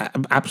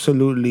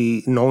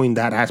absolutely, knowing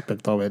that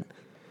aspect of it,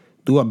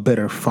 do a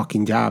better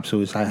fucking job.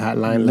 Suicide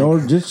hotline. No,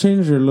 just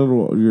change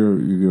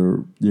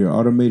your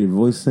automated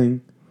voice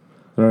thing,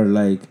 or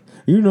like,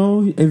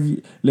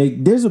 if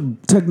like there's a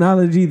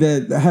technology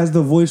that has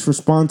the voice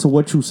respond to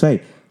what you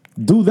say.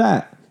 Do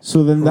that.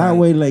 So then that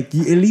way, like,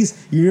 at least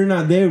you're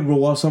not there, but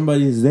while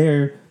somebody is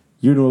there,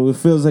 it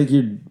feels like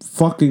you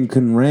fucking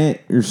can rant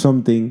or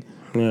something.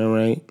 Yeah,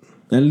 right.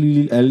 At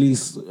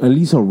least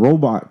a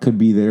robot could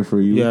be there for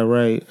you. Yeah,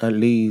 right. At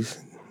least.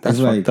 That's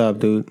fucked up,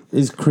 dude.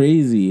 It's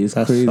crazy. It's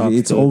crazy. Sucks,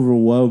 it's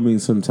overwhelming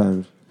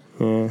sometimes.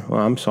 Yeah.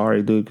 Well, I'm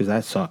sorry, dude, because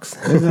that sucks.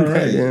 It's all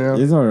right.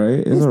 It's all right.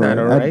 It's all right. Not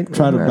all right. I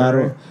try to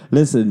battle. Right.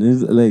 Listen,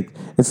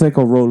 it's like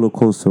a roller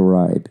coaster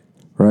ride,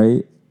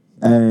 right?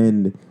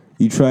 And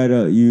you try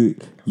to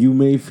you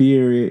may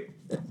fear it,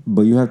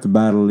 but you have to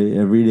battle it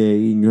every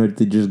day, and you have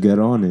to just get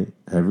on it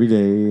every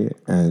day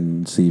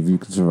and see if you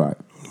can survive.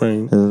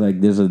 Right. It's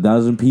like there's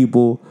 1,000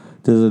 people.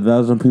 There's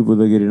 1,000 people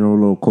that get in a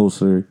roller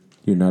coaster.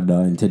 You're not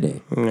dying today.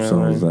 Yeah,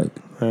 so right. it's like,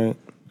 right.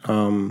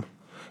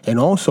 And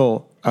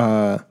also,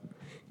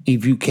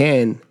 if you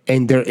can,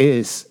 and there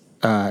is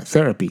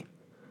therapy.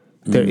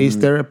 There is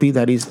therapy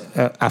that is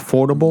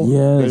affordable.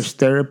 Yes. There's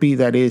therapy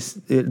that is,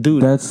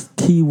 dude. That's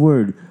key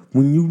word.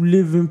 When you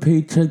live in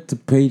paycheck to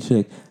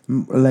paycheck,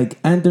 like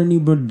Anthony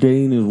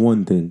Bourdain is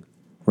one thing,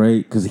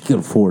 right? Because he can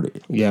afford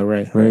it. Yeah,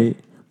 right.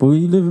 But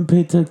when you live in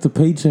paycheck to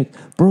paycheck,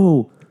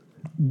 bro,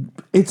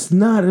 it's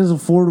not as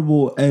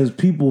affordable as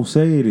people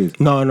say it is.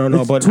 No.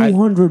 It's but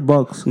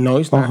 $200. No,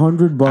 it's not.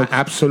 $100.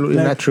 Absolutely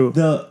not true.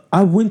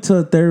 I went to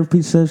a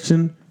therapy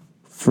session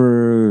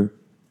for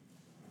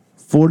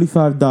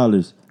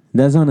 $45.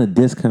 That's on a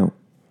discount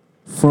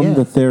from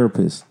the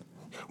therapist.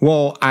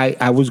 Well,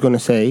 I was going to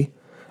say,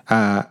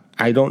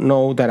 I don't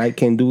know that I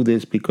can do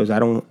this because I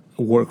don't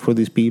work for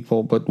these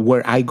people, but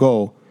where I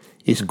go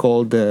is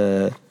called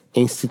the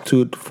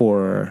Institute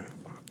for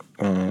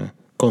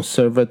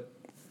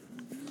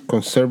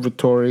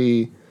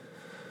Conservatory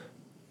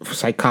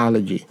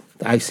Psychology,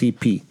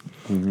 ICP.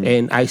 Mm-hmm.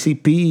 And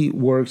ICP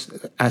works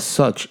as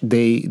such.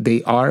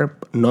 They are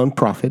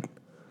nonprofit.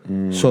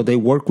 So they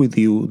work with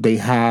you. They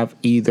have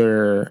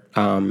either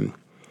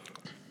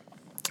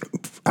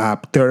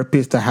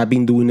therapists that have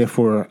been doing it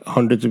for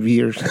hundreds of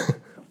years,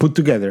 put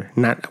together,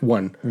 not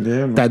one,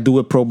 that do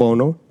it pro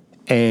bono,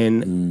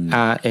 and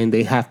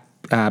they have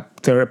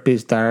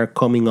therapists that are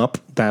coming up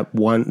that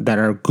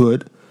are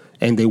good,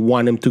 and they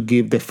want them to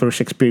give the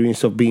first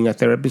experience of being a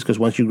therapist, because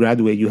once you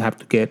graduate, you have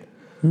to get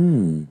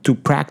to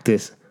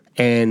practice,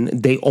 and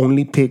they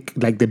only pick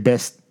like the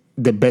best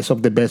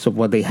of the best of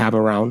what they have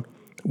around,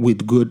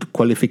 with good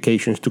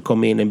qualifications to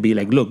come in and be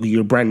like, look,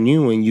 you're brand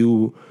new and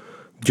you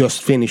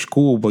just finished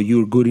school, but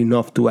you're good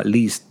enough to at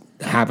least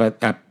have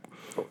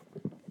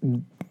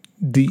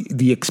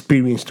the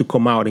experience to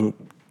come out and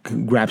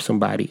grab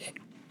somebody.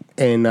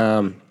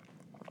 And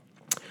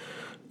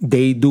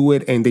they do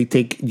it, and they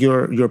take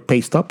your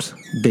pay stubs.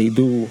 They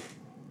do.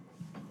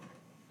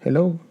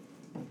 Hello?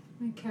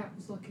 My cat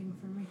was looking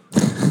for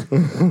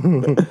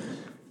me.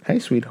 Hi,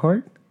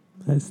 sweetheart.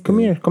 Come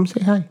here. Come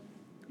say hi.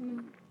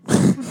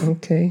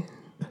 Okay.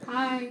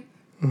 Hi.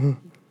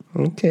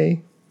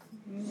 Okay.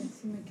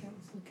 Yes, my cat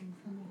was looking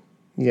for me.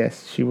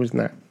 Yes, she was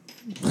not.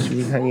 She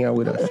was hanging out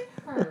with us.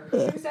 Her. She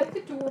was at the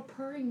door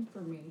purring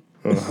for me.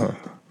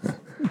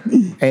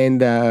 And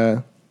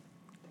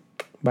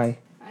bye.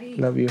 Bye.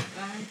 Love you. Bye.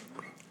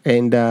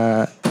 And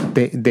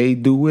they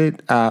do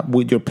it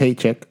with your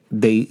paycheck.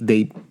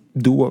 They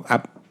do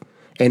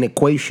an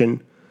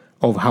equation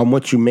of how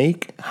much you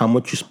make, how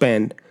much you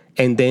spend,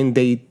 and then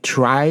they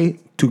try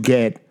to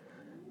get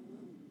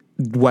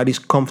what is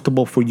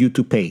comfortable for you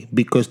to pay,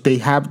 because they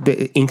have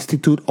the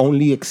institute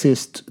only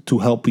exists to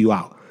help you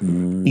out.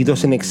 It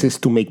doesn't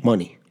exist to make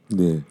money.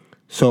 Yeah.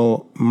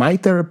 So my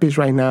therapist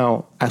right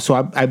now,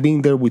 I've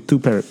been there with two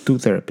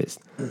therapists.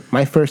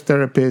 My first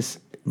therapist,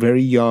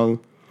 very young,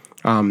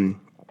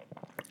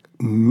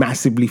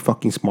 massively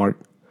fucking smart.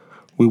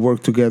 We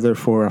worked together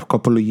for a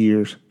couple of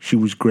years. She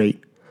was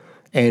great.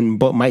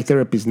 But my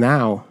therapist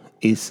now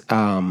is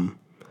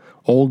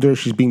older.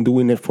 She's been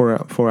doing it for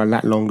a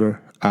lot longer.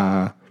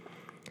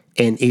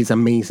 And it's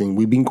amazing.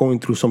 We've been going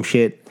through some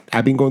shit.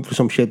 I've been going through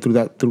some shit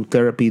through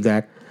therapy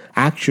that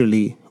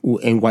actually,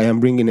 and why I'm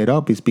bringing it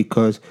up is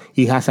because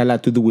it has a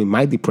lot to do with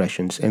my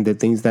depressions and the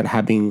things that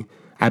I've been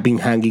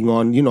hanging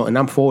on, and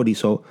I'm 40,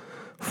 so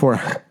for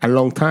a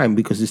long time,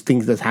 because it's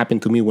things that's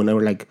happened to me when I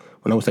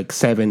was like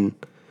 7,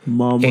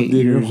 Mama 8 didn't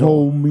years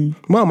hold old. me.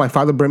 Well, my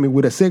father burned me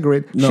with a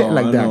cigarette, shit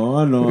like that.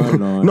 I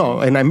know. No,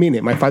 and I mean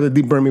it. My father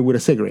did burn me with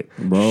a cigarette,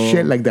 Bro.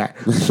 shit like that.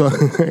 So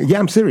yeah,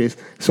 I'm serious.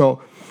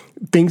 So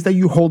things that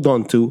you hold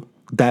on to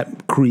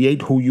that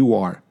create who you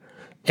are,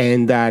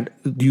 and that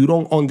you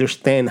don't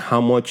understand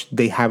how much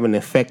they have an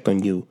effect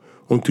on you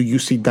until you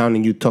sit down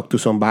and you talk to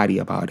somebody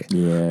about it.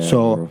 Yeah,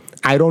 so bro.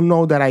 I don't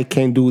know that I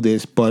can do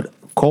this, but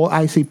call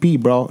ICP,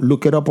 bro.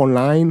 Look it up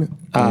online.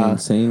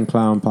 Insane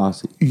Clown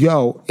Posse.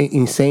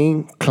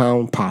 Insane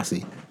Clown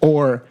Posse,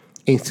 or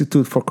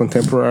Institute for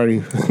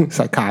Contemporary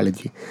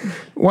Psychology,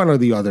 one or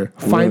the other.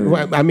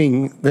 I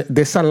mean,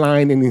 there's a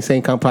line in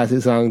Insane Clown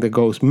Posse song that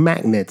goes,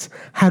 "Magnets,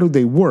 how do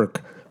they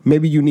work?"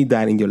 Maybe you need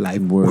that in your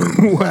life.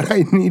 What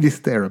I need is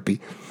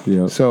therapy.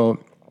 Yep. So,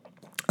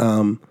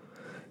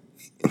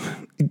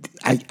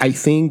 I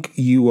think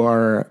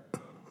you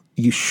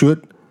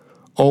should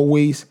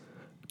always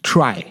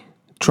try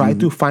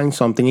to find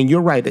something. And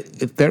you're right,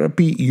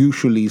 therapy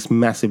usually is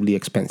massively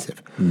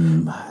expensive.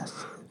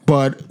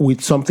 But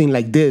with something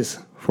like this,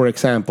 for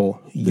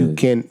example, you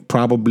can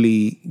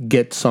probably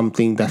get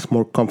something that's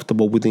more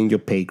comfortable within your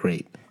pay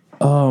grade.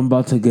 Oh, I'm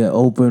about to get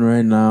open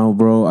right now,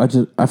 bro.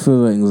 I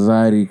feel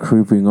anxiety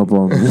creeping up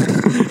on me.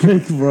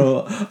 Like,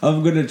 bro,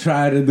 I'm gonna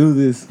try to do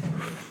this,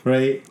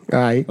 right? All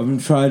right. I'm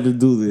trying to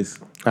do this.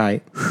 All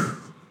right.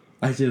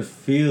 I just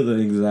feel the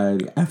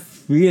anxiety. I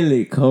feel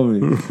it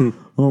coming.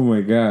 Oh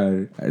my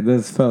God.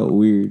 That's felt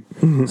weird.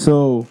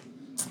 So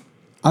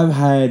I've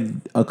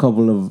had a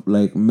couple of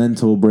like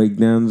mental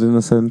breakdowns in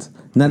a sense.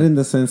 Not in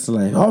the sense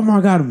like, oh my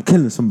God, I'm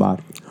killing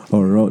somebody.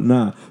 Or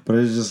nah. But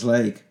it's just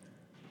like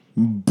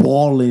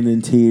bawling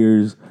in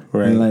tears.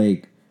 Right. And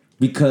like,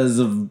 because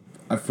of,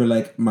 I feel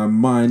like my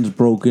mind's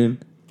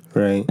broken.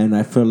 Right. And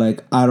I feel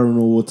like I don't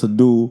know what to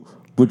do.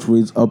 Which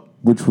way's up,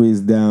 which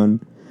way's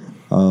down.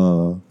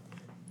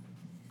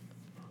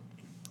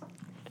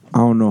 I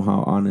don't know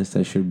how honest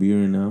I should be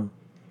right now.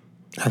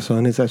 As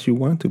honest as you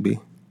want to be.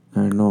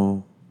 I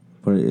know.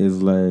 But it's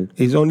like...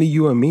 It's only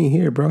you and me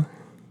here, bro.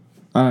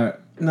 Nah,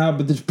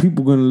 but there's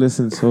people gonna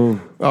listen, so...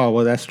 Oh,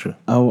 well, that's true.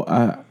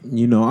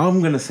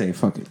 I'm gonna say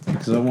fuck it.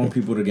 Because I want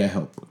people to get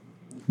help.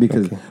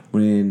 Because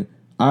when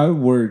I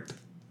worked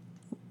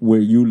where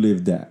you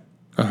lived at,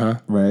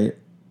 right?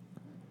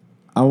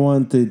 I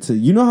wanted to...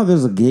 You know how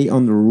there's a gate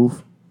on the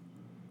roof?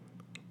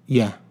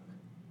 Yeah.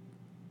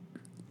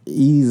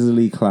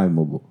 Easily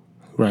climbable.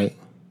 Right.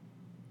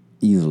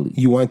 Easily.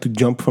 You want to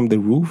jump from the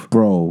roof?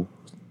 Bro,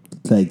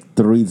 like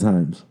 3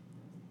 times.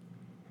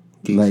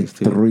 Jesus,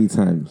 3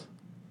 times.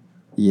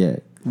 Yeah.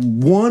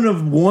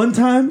 One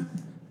time,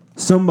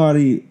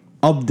 somebody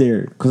up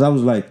there, because I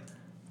was like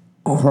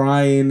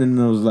crying and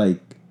I was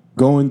like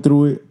going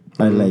through it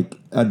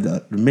at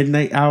the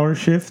midnight hour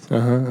shift.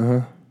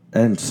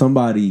 And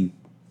somebody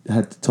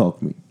had to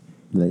talk me.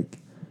 Like,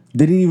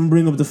 didn't even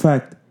bring up the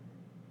fact,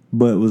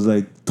 but was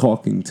like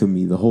talking to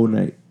me the whole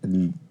night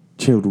and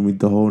chilled with me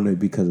the whole night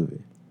because of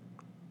it.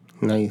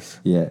 Nice.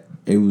 Yeah,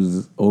 it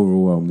was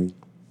overwhelming.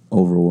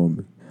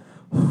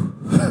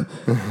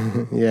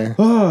 Yeah.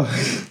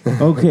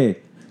 Okay,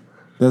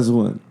 that's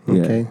one.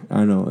 Yeah, Okay.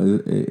 I know.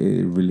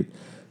 It really.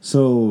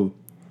 So,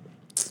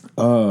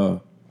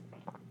 but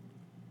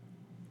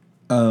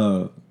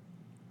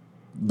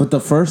the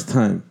first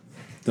time,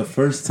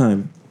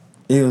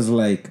 it was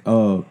like,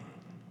 oh,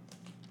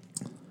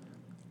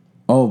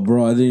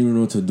 bro, I didn't even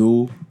know what to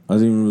do.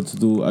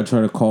 I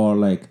tried to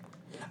call I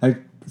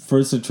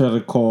tried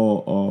to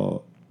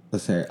call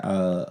let's say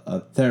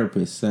a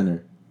therapist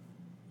center,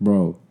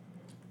 bro,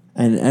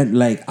 and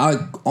like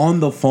I on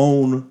the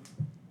phone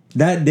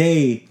that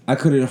day I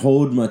couldn't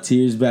hold my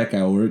tears back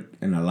at work,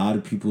 and a lot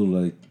of people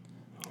like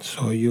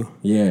saw you.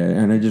 Yeah,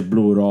 and I just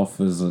blew it off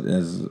as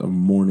a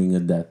mourning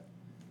of death,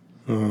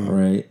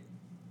 right?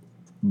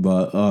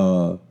 But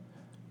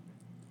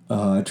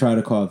I tried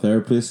to call a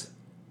therapist.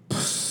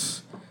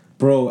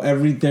 Bro,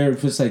 every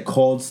therapist I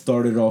called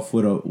started off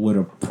with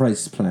a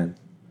price plan.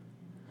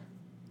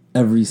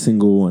 Every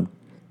single one.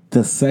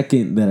 The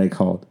second that I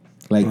called,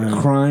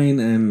 crying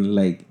and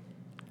like,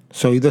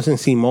 so he doesn't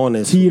seem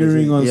honest,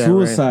 teetering on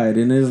suicide,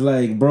 and it's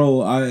like,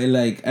 bro,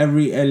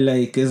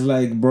 it's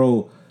like,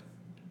 bro,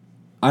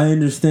 I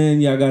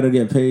understand y'all gotta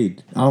get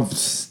paid.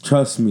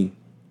 Trust me,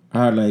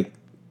 but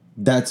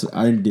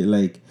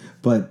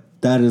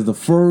that is the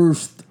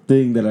first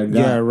thing that I got.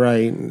 Yeah,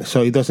 right.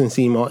 So it doesn't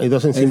seem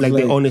like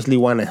they honestly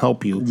want to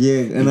help you.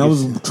 Yeah, and I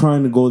was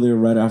trying to go there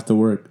right after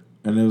work,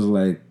 and it was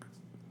like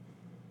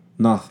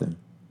nothing.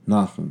 And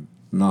I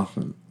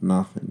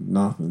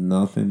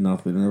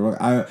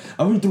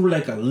went through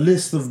like a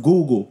list of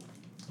Google,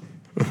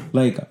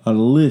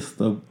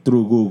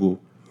 through Google.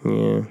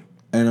 Yeah.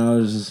 And I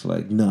was just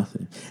like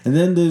nothing. And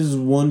then there's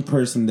one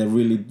person that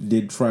really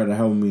did try to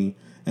help me,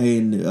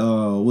 and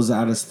was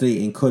out of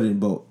state and couldn't,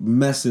 but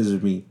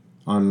messaged me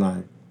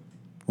online,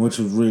 which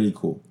was really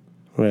cool.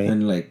 Right.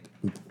 And like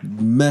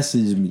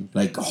messaged me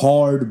like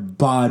hard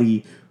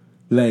body,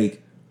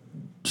 like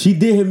she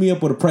did hit me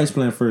up with a price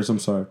plan first. I'm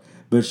sorry,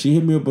 but she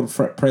hit me up with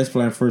a price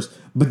plan first.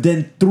 But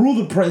then threw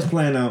the price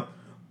plan out,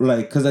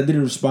 like because I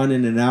didn't respond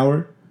in an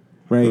hour,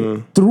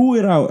 right? Threw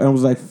it out and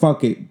was like,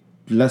 "Fuck it,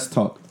 let's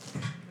talk."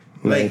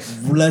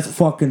 Nice. Like, let's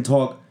fucking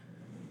talk.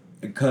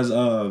 Because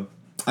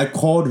I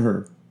called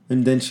her,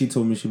 and then she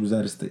told me she was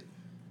out of state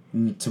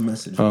to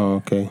message me. Oh,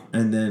 okay.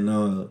 And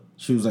then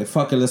she was like,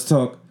 fuck it, let's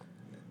talk.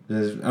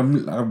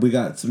 We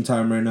got some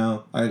time right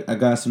now. I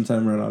got some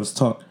time right now. Let's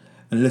talk.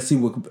 And let's see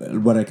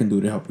what I can do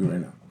to help you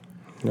right now.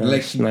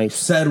 Nice. Like, she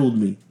settled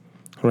me.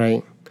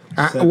 Right.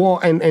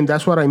 And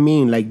that's what I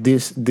mean. Like,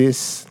 this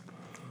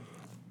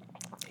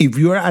if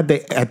you're at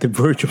the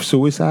verge of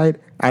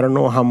suicide, I don't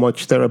know how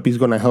much therapy is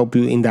going to help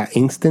you in that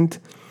instant,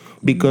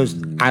 because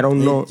I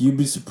don't know. You'd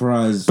be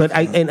surprised. But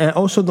I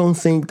also don't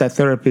think that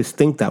therapists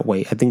think that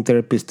way. I think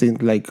therapists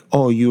think like,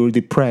 oh, you're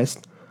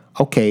depressed.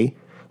 Okay,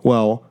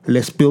 well,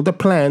 let's build a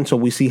plan so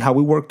we see how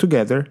we work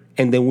together,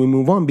 and then we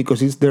move on,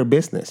 because it's their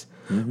business.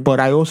 But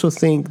I also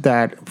think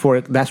that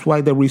that's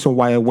why the reason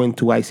why I went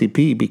to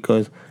ICP,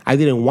 because I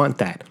didn't want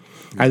that.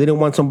 I didn't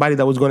want somebody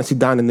that was going to sit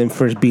down and then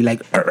first be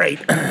like, all right,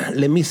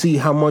 let me see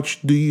how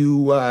much do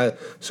you...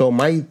 So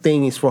my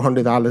thing is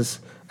 $400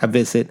 a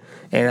visit.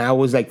 And I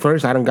was like,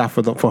 first, I don't got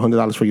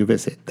 $400 for your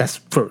visit. That's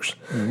first.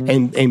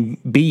 And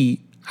B,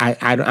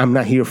 I'm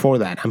not here for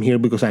that. I'm here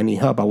because I need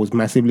help. I was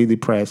massively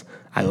depressed.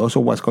 I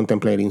also was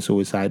contemplating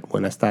suicide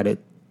when I started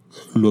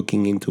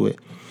looking into it.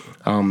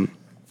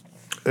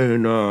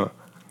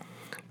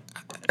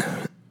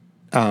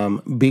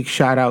 Big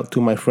shout out to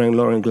my friend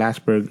Lauren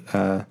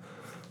Glassberg,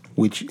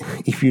 which,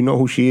 if you know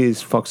who she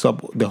is, fucks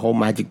up the whole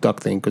magic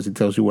duck thing because it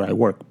tells you where I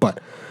work. But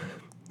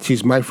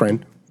she's my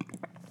friend.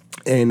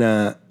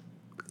 And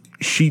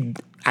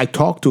I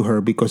talked to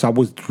her because I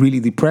was really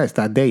depressed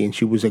that day, and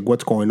she was like,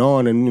 "What's going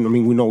on?" And I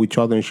mean, we know each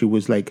other, and she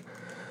was like,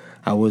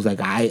 "I was like,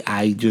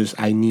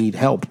 I need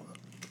help.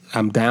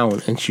 I'm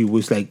down." And she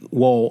was like,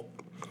 "Well,"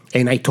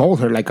 and I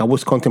told her like I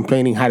was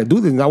contemplating how to do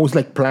this, and I was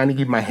like planning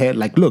in my head,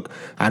 like, "Look,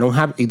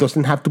 it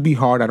doesn't have to be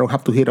hard. I don't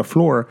have to hit a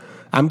floor.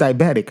 I'm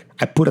diabetic.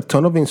 I put a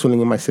ton of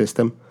insulin in my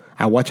system.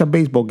 I watch a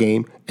baseball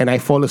game, and I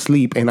fall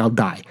asleep, and I'll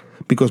die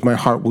because my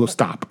heart will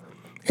stop,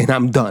 and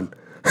I'm done."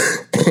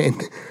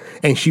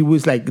 And she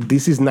was like,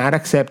 "This is not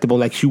acceptable."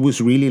 Like, she was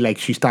really like,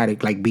 she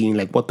started like being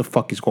like, "What the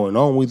fuck is going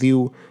on with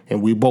you?"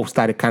 And we both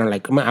started kind of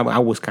like, I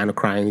was kind of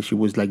crying. And she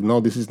was like, "No,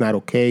 this is not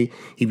okay.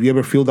 If you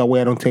ever feel that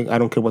way, I don't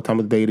care what time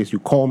of the day it is, you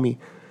call me."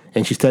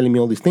 And she's telling me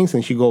all these things.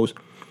 And she goes,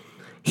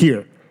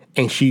 "Here."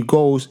 And she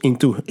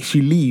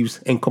leaves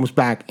and comes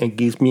back and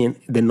gives me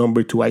the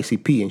number to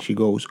ICP. And she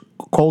goes,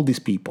 "Call these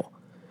people.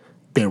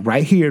 They're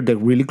right here. They're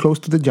really close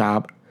to the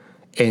job.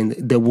 And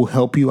they will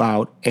help you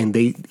out. And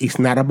it's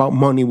not about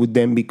money with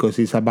them because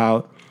it's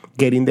about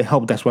getting the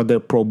help. That's why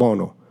they're pro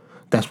bono.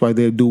 That's why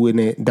they're doing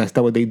it. That's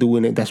why they're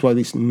doing it. That's why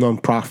it's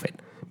non-profit,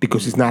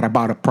 because it's not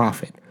about a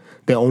profit.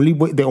 The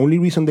only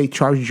reason they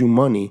charge you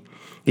money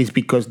is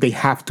because they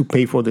have to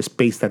pay for the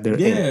space that they're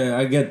in. Yeah,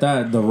 I get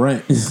that. The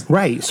rent.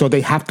 Right. So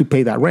they have to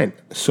pay that rent.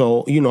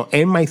 So,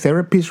 and my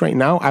therapist right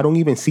now, I don't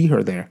even see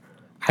her there.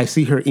 I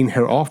see her in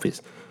her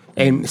office.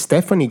 And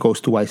Stephanie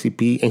goes to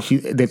ICP, and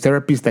the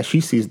therapist that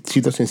she sees,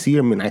 she doesn't see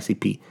him in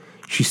ICP.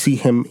 She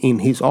sees him in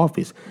his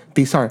office.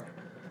 These are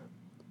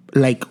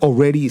like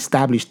already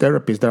established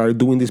therapists that are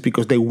doing this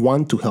because they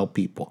want to help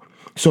people.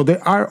 So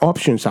there are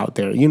options out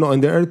there,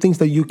 and there are things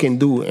that you can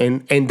do.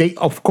 And they,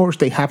 of course,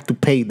 they have to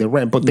pay the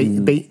rent, but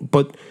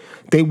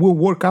they will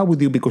work out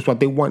with you because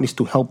what they want is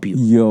to help you.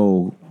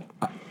 Yo,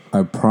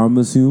 I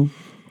promise you,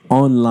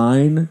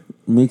 online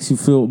makes you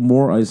feel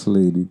more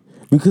isolated.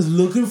 Because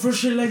looking for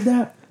shit like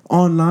that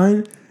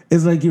online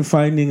is like you're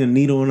finding a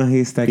needle in a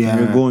haystack and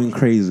you're going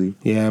crazy.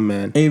 Yeah,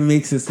 man. It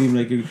makes it seem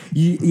like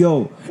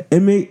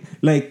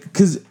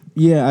because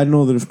I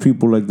know there's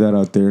people like that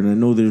out there, and I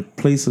know there's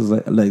places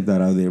like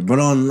that out there. But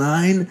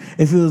online,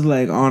 it feels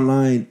like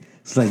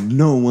it's like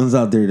no one's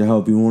out there to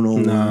help you.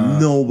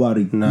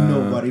 Nobody.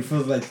 It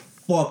feels like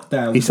fuck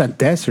that. It's a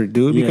desert,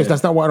 dude, because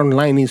that's not what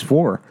online is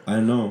for.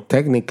 I know.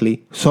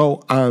 Technically.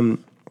 So,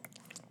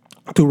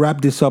 to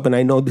wrap this up, and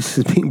I know this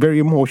is being very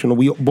emotional.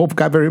 We both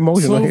got very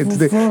emotional here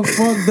today. Fuck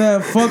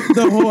that. Fuck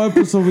the whole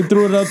episode. We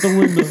threw it out the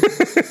window.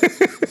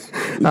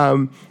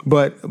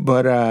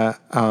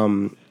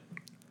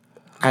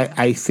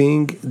 I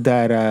think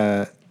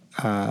that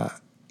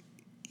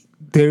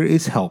there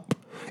is help.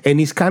 And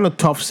it's kind of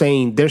tough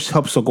saying there's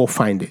help, so go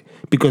find it.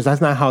 Because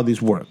that's not how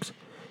this works.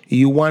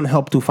 You want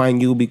help to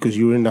find you because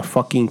you're in a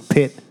fucking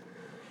pit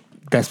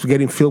that's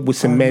getting filled with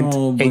cement,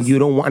 and you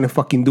don't want to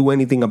fucking do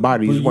anything about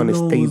it. You just want to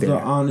stay there. The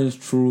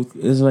honest truth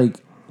is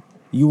like,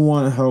 you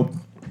want help,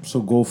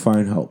 so go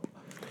find help.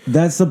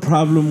 That's the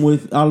problem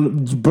with,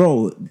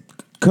 bro.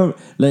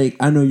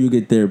 I know you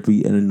get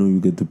therapy, and I know you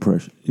get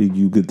depression.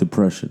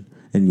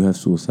 And you have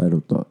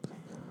suicidal thoughts,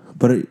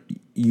 but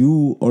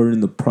you are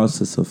in the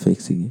process of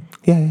fixing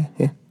it.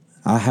 Yeah.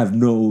 I have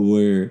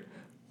nowhere.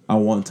 I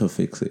want to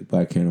fix it,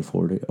 but I can't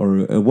afford it. Or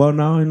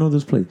now I know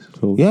this place.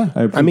 So yeah,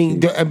 I mean,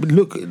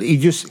 look,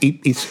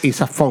 it's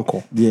a phone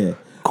call. Yeah,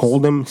 call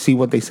them, see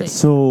what they say.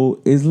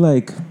 So it's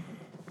like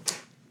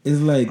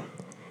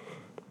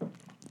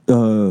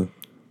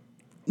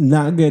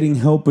not getting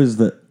help is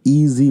the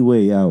easy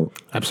way out.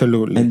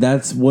 Absolutely, and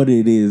that's what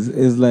it is.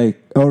 It's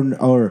like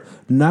or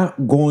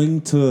not going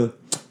to.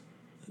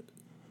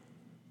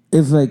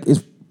 It's like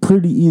it's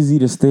pretty easy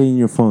to stay in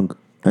your funk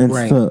and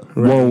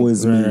woe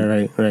is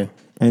me. Right.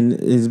 And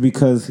it's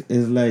because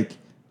it's like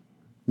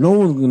no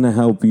one's gonna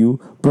help you,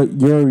 but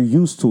you're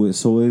used to it.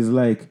 So it's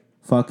like,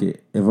 fuck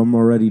it. If I'm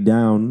already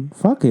down,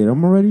 fuck it.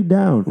 I'm already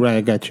down. Right,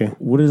 I got you.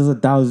 What is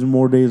 1,000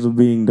 more days of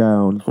being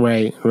down?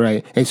 Right.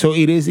 And so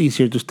it is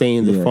easier to stay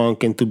in the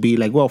funk and to be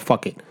like, well,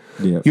 fuck it.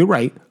 Yeah. You're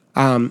right.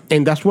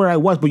 And that's where I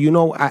was. But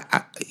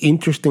I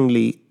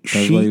interestingly,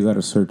 that's why you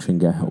gotta search and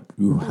get help.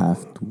 You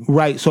have to.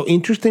 Right. So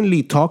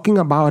interestingly, talking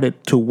about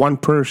it to one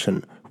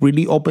person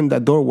really opened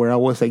that door where I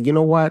was like, you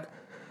know what?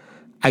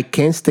 I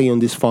can stay on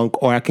this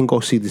funk, or I can go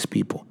see these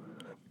people.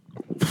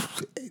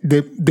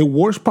 The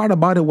worst part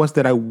about it was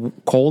that I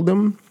called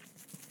them.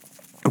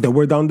 They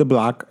were down the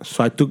block,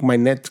 so I took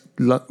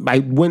I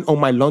went on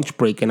my lunch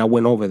break and I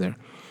went over there.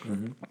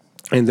 Mm-hmm.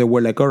 And they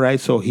were like, all right,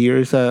 so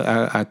here's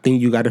a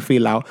thing you got to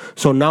fill out.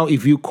 So now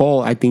if you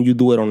call, I think you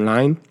do it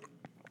online.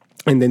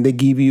 And then they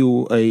give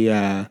you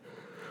a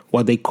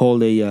what they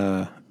call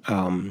a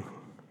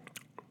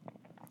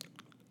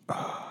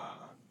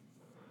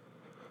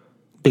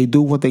they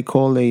do what they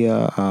call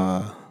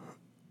a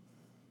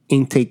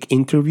intake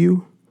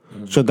interview,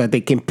 so that they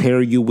can pair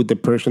you with the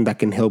person that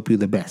can help you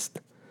the best.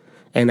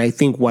 And I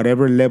think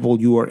whatever level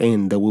you are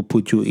in, they will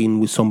put you in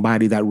with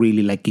somebody that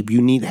really, like, if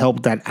you need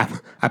help that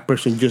a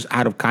person just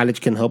out of college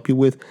can help you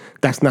with,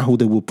 that's not who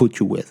they will put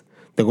you with.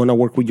 They're going to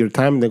work with your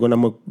time. They're going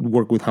to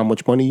work with how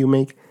much money you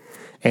make.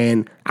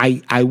 And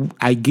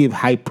I give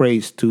high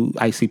praise to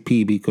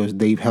ICP because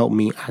they've helped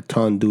me a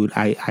ton, dude.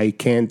 I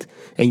can't,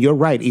 and you're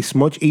right. It's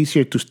much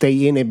easier to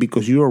stay in it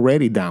because you're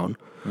already down.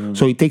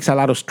 So it takes a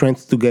lot of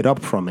strength to get up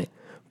from it.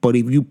 But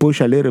if you push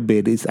a little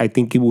bit, I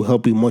think it will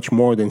help you much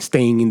more than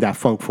staying in that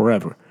funk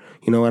forever.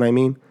 You know what I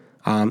mean?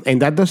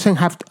 And that doesn't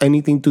have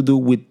anything to do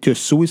with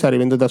just suicide,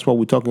 even though that's what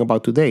we're talking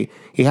about today.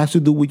 It has to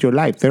do with your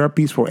life.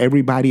 Therapy is for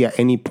everybody at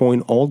any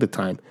point, all the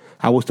time.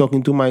 I was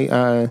talking to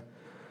my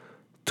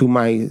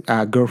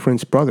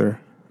girlfriend's brother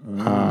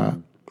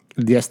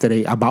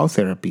yesterday about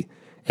therapy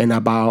and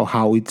about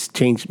how it's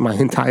changed my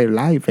entire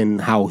life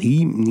and how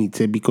he needs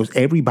it, because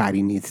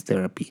everybody needs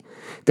therapy.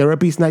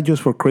 Therapy is not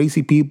just for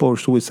crazy people or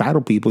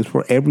suicidal people. It's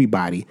for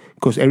everybody,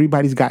 because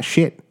everybody's got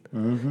shit.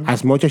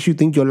 As much as you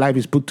think your life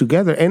is put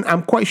together, and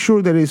I'm quite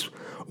sure there is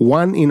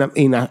one in a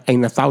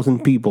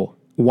 1,000 people,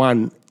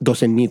 one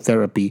doesn't need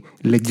therapy,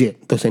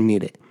 legit doesn't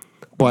need it.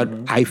 But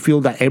I feel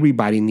that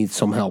everybody needs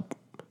some help.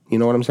 You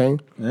know what I'm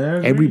saying?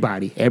 Yeah,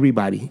 Everybody.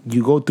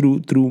 You go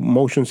through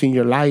motions in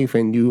your life,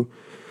 and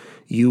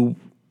you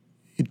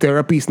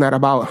therapy is not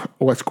about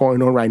what's going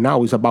on right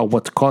now. It's about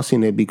what's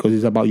causing it, because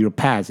it's about your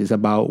past. It's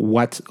about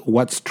what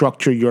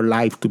structured your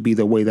life to be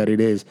the way that it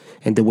is,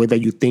 and the way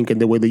that you think, and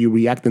the way that you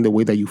react, and the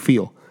way that you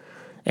feel.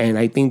 And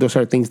I think those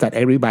are things that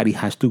everybody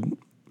has to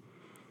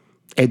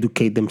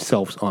educate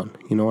themselves on.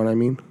 You know what I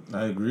mean?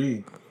 I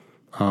agree.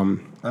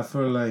 I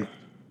feel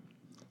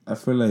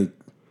like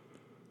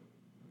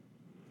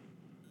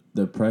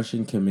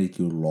depression can make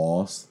you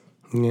lost,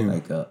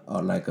 like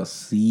a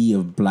sea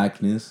of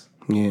blackness,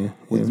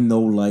 with no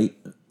light.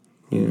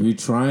 You're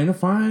trying to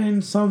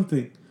find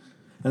something,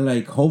 and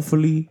like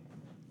hopefully,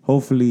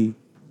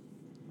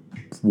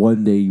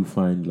 one day you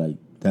find light.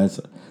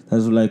 That's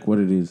like what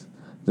it is.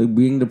 Like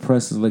being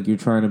depressed is like you're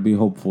trying to be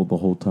hopeful the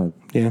whole time.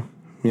 Yeah.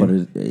 But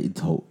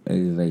it's hope.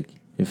 It's like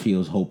it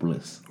feels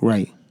hopeless.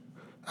 Right.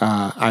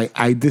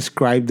 I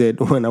described it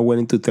when I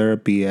went into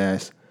therapy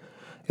as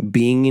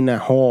being in a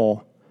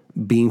hole,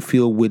 being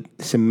filled with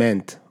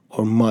cement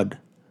or mud.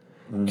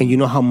 And you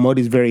know how mud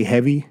is very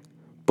heavy,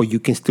 but you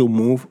can still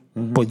move,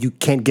 but you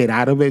can't get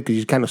out of it because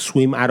you kind of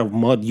swim out of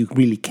mud. You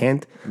really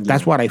can't. Yeah.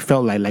 That's what I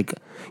felt like. Like,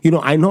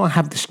 I know I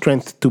have the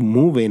strength to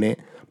move in it,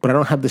 but I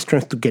don't have the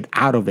strength to get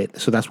out of it.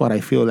 So that's what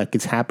I feel like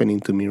it's happening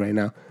to me right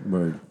now.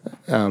 Right.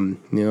 I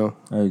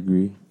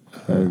agree.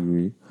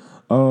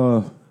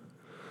 Wow,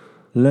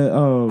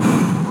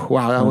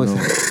 that was...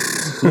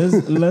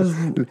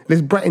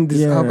 Let's brighten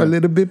this up a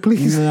little bit,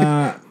 please.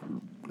 I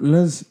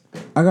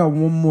got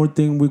one more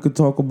thing we could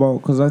talk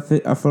about, because I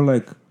feel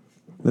like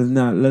let's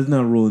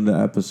not ruin the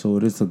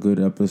episode. It's a good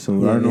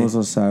episode. I know it's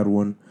a sad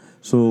one.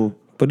 So,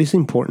 but it's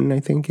important, I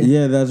think.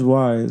 Yeah, that's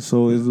why.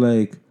 So it's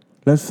like,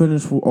 let's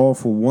finish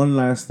off with one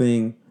last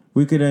thing.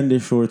 We could end it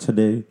short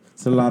today.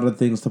 It's a lot of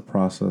things to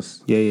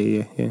process. Yeah.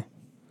 It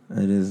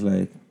is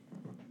like,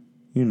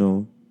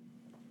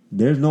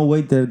 there's no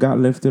weight that got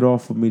lifted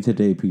off of me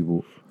today,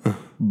 people.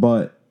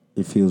 But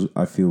I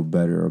feel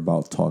better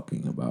about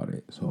talking about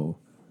it. So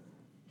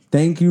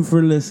thank you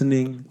for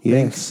listening. Yes.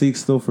 Thanks,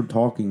 Sixto, for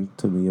talking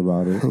to me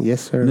about it.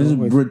 Yes, sir.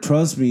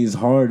 Trust me, it's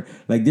hard.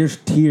 Like, there's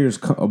tears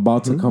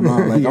about to come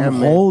out. Like, I'm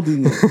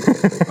holding it.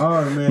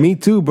 Oh, man. Me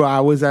too,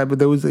 bro.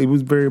 But it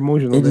was very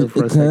emotional there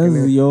for a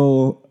second.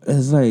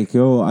 It's like,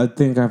 I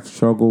think I've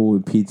struggled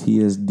with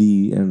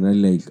PTSD, and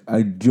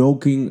I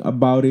joking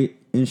about it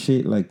and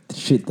shit, like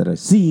shit that I've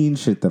seen,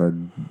 shit that I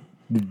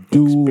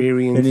do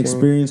and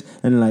experience,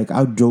 and like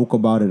I'll joke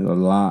about it a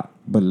lot,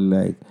 but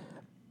like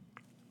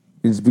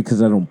it's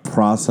because I don't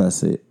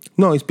process it.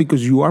 No, it's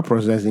because you are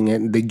processing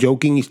it. The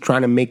joking is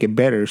trying to make it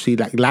better. See,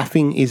 like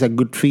laughing is a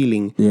good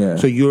feeling. Yeah.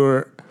 So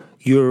you're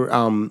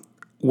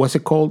what's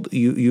it called?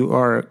 You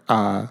are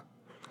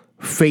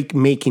fake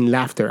making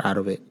laughter out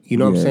of it. You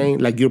know what I'm saying?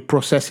 Like you're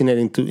processing it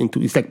into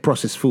it's like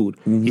processed food.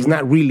 Mm-hmm. It's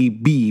not really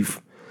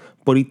beef,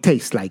 but it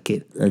tastes like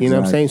it. Exactly. You know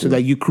what I'm saying? So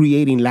that you're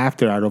creating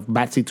laughter out of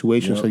bad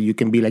situations, so you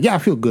can be like, yeah, I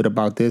feel good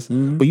about this,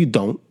 but you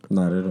don't.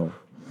 Not at all.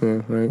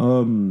 Yeah, right.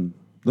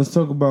 Let's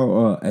talk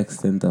about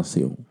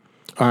Extentacion.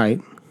 All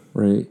right.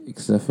 Right?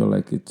 Because I feel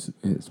like it's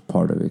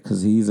part of it.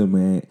 Because he's a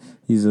man.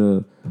 He's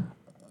a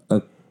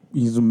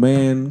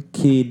man,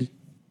 kid,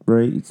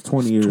 right? He's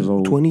 20 years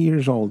old. 20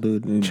 years old,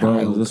 dude.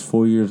 Child. That's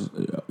 4 years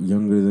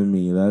younger than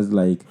me. That's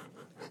like...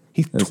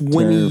 He's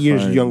 20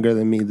 years younger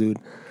than me, dude.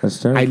 That's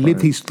terrifying. I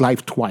lived his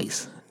life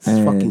twice.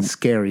 It's fucking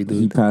scary,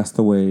 dude. He passed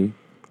away.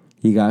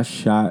 He got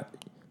shot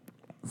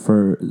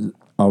for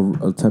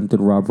attempted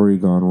robbery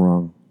gone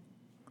wrong.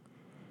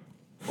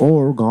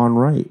 Or gone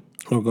right.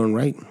 Or gone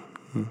right.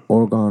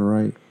 Or gone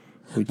right.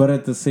 But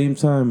at the same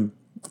time,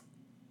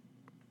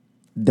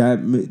 that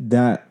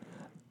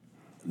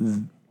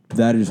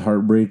is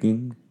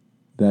heartbreaking.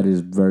 That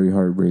is very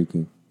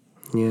heartbreaking.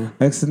 Yeah.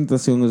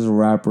 Extentacion is a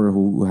rapper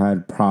who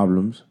had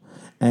problems,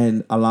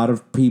 and a lot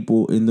of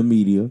people in the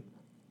media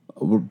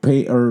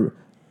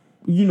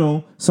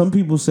some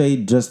people say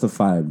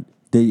justified.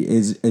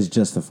 Is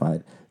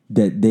justified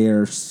that they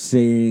are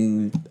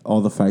saying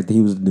all the fact that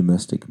he was a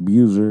domestic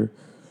abuser,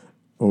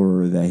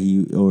 or that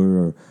he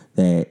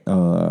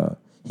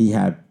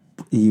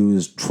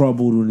was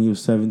troubled when he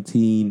was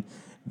 17,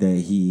 that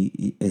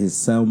his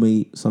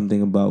cellmate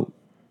something about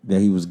that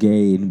he was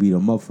gay and beat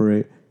him up for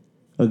it.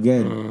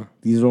 Again,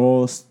 these are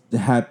all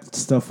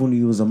stuff when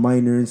he was a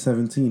minor in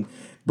 17.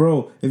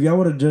 Bro, if y'all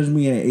would have judged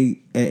me at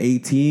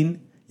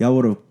 18, y'all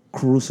would have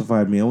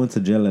crucified me. I went to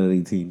jail at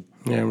 18.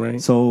 Yeah,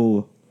 right.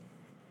 So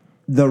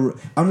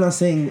I'm not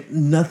saying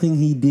nothing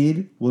he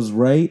did was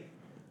right,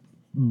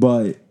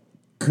 but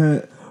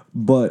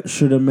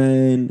should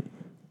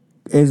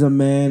is a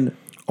man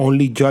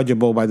only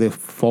judgeable by the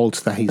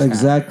faults that he's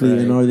exactly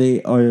had,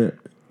 right? And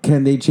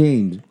can they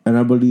change? And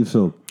I believe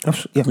so.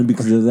 Yeah. And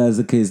because if that's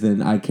the case,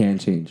 then I can't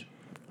change.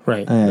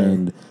 Right.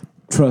 And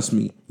trust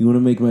me, you want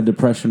to make my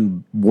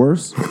depression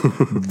worse?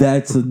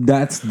 that's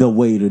the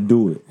way to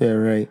do it. Yeah,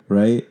 right.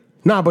 Right?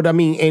 No, but I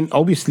mean, and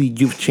obviously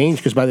you've changed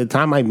because by the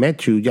time I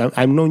met you,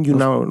 I've known you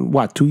now,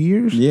 what, 2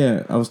 years?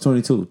 Yeah, I was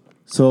 22.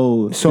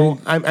 So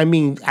I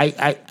mean,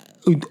 I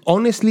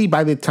honestly,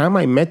 by the time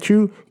I met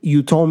you,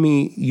 you told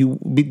me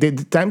the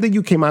time that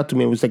you came out to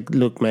me, it was like,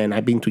 look, man,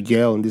 I've been to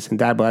jail and this and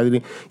that,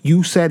 but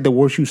you said the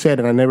words you said,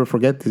 and I never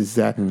forget this,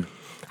 that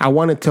I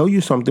want to tell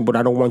you something, but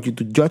I don't want you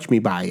to judge me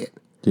by it.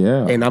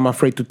 Yeah. And I'm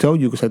afraid to tell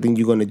you because I think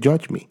you're going to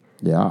judge me.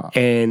 Yeah.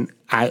 And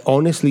I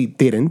honestly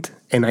didn't,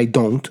 and I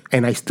don't,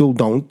 and I still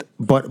don't,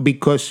 but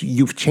because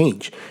you've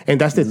changed. And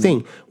that's the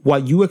thing.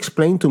 What you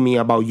explained to me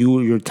about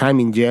your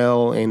time in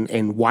jail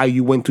and why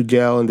you went to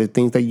jail and the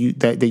things that you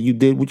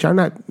did, which are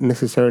not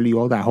necessarily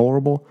all that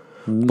horrible,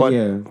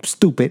 but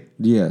stupid.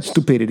 Yes.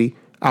 Stupidity.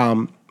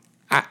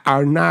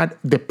 Are not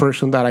the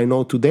person that I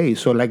know today.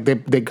 So like the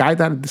guy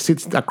that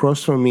sits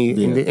across from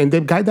me and the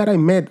guy that I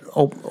met,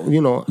 at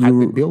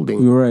the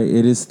building. You're right.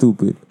 It is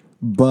stupid.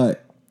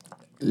 But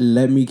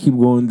let me keep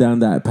going down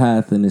that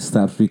path and it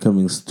stops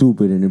becoming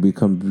stupid and it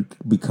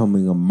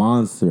becoming a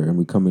monster and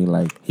becoming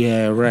like...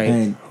 Yeah,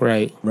 right.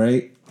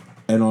 Right?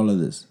 And all of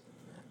this.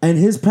 And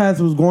his path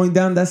was going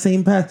down that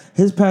same path.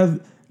 His path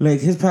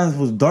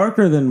was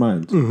darker than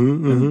mine.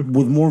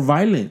 With more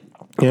violent.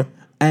 Yeah.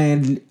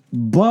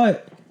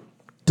 But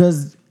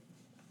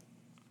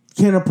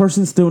can a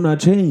person still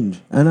not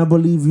change? And I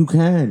believe you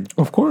can.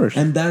 Of course.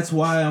 And that's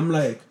why I'm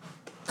like,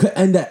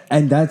 and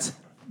that's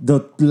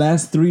the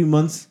last 4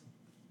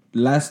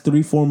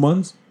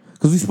 months,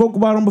 because we spoke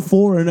about him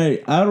before, and I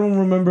don't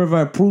remember if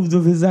I approved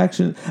of his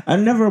actions. I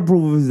never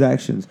approve of his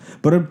actions,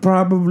 but I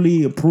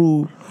probably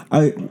approve.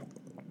 I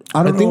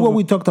think what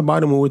we talked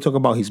about him when we talk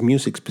about his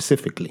music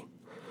specifically.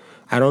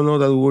 I don't know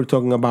that we were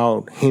talking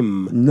about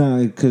him. Nah,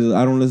 because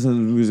I don't listen to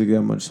music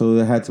that much, so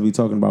they had to be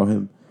talking about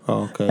him.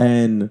 Oh,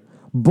 okay.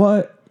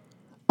 But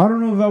I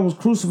don't know if I was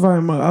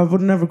crucifying I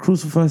would never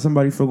crucify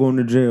somebody for going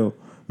to jail.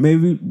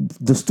 Maybe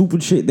the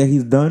stupid shit that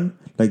he's done,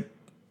 like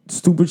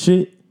stupid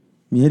shit,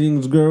 hitting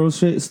his girl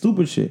shit,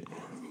 stupid shit.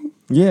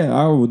 Yeah,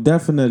 I would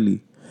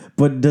definitely.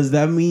 But does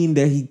that mean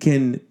that he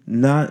can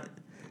not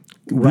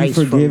be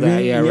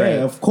forgiven? Right.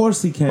 Of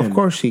course he can. Of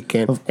course he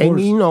can. Of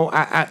course.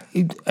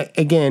 And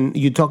again,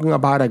 you're talking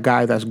about a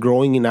guy that's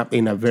growing up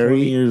in a very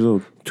 20 years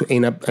old.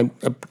 A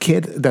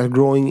kid that's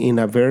growing in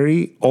a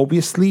very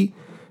obviously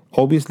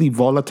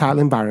volatile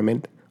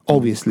environment.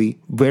 Obviously,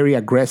 very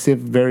aggressive,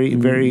 very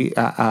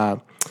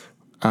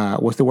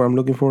what's the word I'm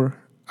looking for?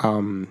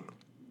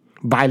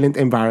 Violent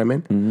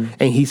environment, and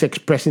he's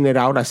expressing it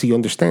out as he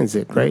understands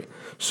it, right?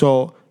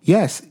 So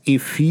yes,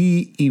 if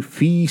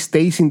he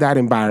stays in that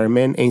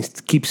environment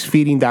and keeps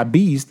feeding that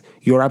beast,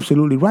 you're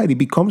absolutely right. He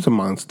becomes a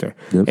monster.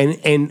 Yep.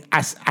 And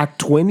as at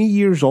 20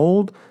 years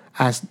old,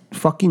 as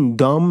fucking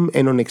dumb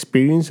and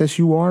unexperienced as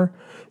you are,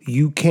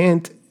 you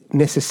can't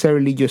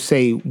necessarily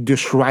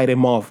just write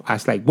him off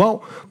as like,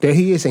 well, there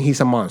he is and he's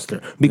a monster,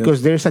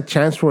 because there's a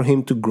chance for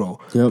him to grow.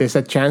 There's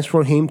a chance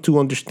for him to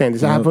understand.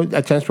 There's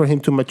a chance for him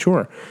to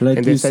mature. Like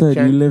and you said,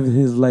 you lived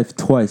his life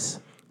twice.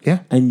 Yeah.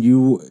 And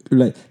you,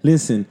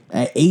 listen,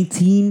 at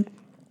 18,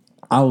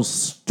 I was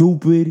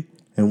stupid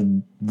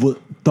and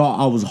thought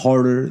I was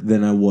harder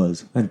than I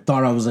was and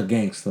thought I was a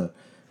gangster.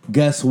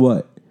 Guess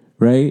what?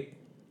 Right?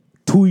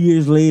 2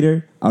 years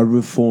later, I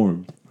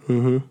reformed.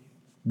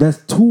 That's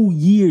 2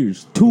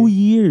 years. 2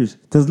 years.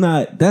 That's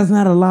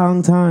not a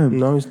long time.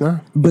 No, it's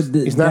not. But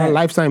it's not a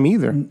lifetime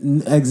either.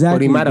 Exactly.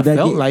 But he might have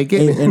felt like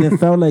it. And it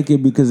felt like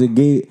it because it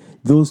gave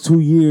those 2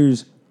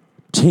 years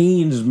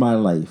changed my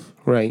life.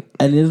 Right.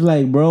 And it's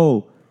like,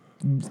 bro,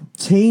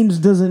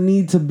 change doesn't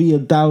need to be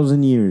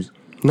 1,000 years.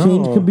 No.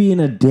 Change could be in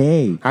a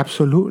day.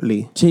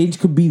 Absolutely. Change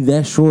could be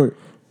that short.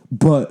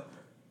 But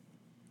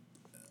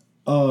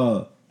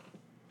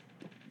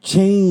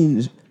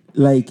change,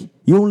 like,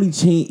 you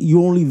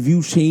only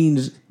view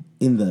change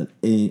in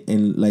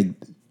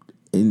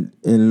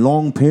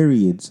long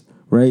periods,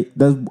 right?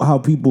 That's how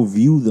people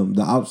view them.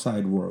 The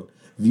outside world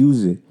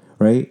views it,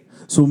 right?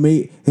 So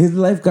his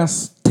life got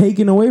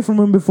taken away from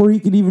him before he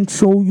could even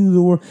show you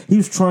the world. He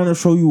was trying to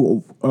show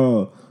you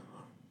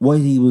what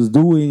he was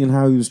doing and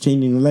how he was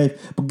changing his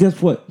life. But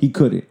guess what? He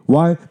couldn't.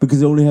 Why?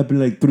 Because it only happened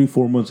like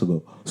 3-4 months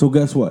ago. So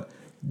guess what?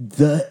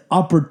 The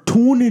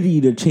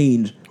opportunity to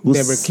change was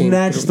Never came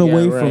snatched through.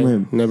 away Yeah, from right.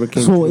 him. Never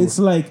came So through. it's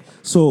like,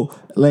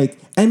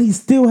 and he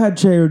still had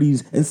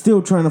charities and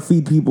still trying to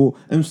feed people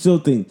and still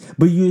things,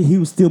 but he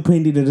was still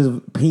painted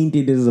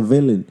as a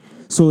villain.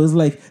 So it's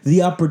like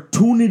the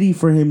opportunity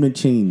for him to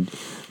change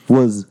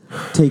was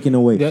taken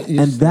away.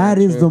 And that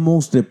is the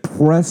most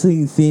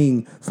depressing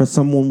thing for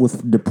someone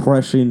with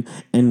depression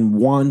and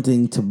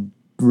wanting to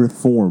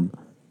reform.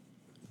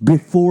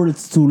 Before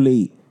it's too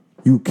late,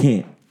 you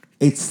can't.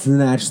 It's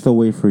snatched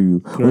away for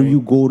you, right. or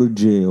you go to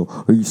jail,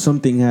 or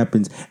something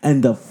happens,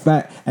 and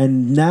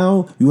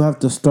now you have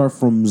to start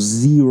from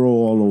zero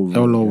all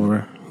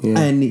over. Yeah.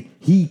 And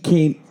he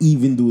can't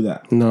even do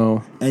that.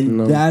 No.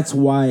 That's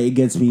why it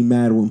gets me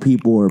mad when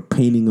people are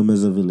painting him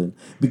as a villain.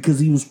 Because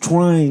he was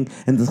trying,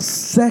 and the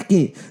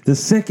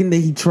second that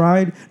he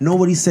tried,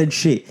 nobody said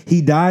shit. He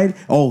died.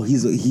 Oh,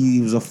 he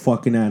was a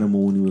fucking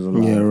animal when he was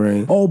alive. Yeah,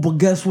 right. Oh, but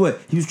guess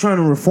what? He was trying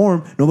to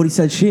reform. Nobody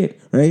said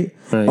shit, right?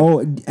 Oh,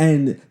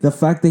 and the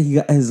fact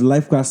that his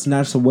life got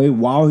snatched away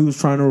while he was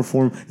trying to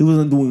reform, he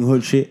wasn't doing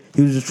hood shit.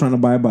 He was just trying to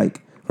buy a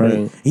bike,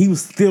 right? He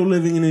was still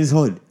living in his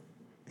hood.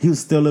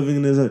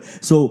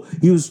 So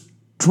he was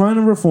trying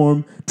to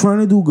reform, trying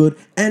to do good,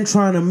 and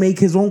trying to make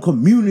his own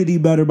community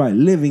better by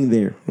living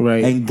there.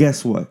 Right. And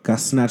guess what?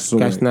 Got snatched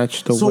away.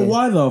 So away.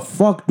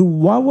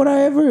 why would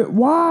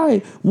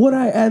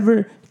I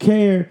ever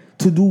care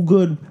to do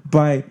good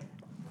by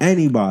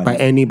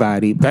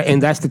anybody?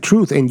 And that's the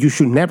truth. And you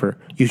should never.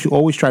 You should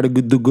always try to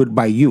do good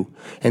by you.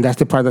 And that's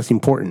the part that's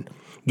important.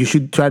 You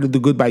should try to do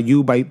good by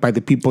you, by the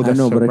people that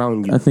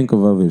surround you. I think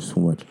of others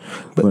too much.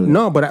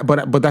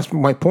 But that's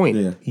my point.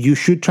 Yeah. You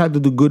should try to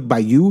do good by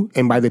you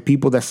and by the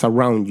people that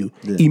surround you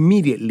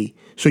immediately.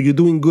 So you're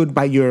doing good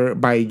by your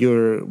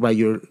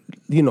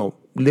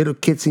little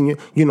kids in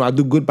you. I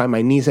do good by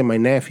my niece and my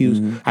nephews.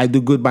 Mm-hmm. I do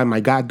good by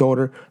my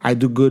goddaughter. I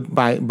do good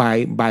by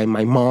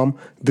my mom.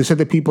 These are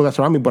the people that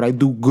surround me, but I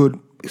do good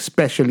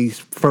especially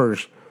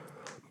first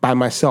by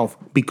myself,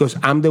 because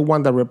I'm the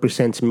one that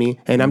represents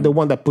me, and I'm the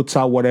one that puts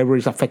out whatever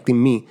is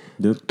affecting me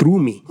through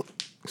me.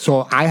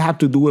 So I have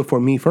to do it for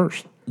me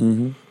first.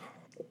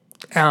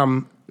 Mm-hmm.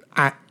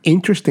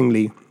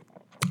 Interestingly,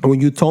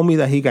 when you told me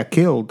that he got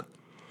killed,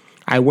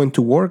 I went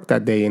to work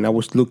that day and I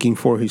was looking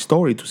for his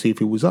story to see if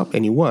it was up,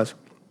 and it was.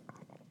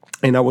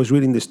 And I was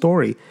reading the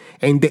story,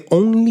 and the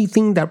only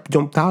thing that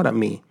jumped out at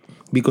me,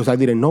 because I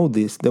didn't know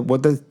this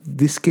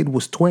kid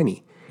was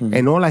 20,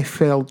 and all I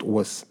felt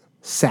was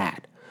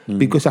sad.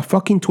 Because a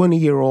fucking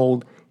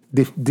 20-year-old,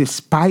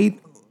 despite,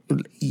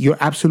 you're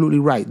absolutely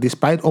right,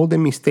 despite all the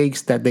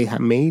mistakes that they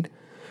have made,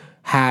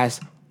 has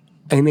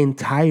an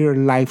entire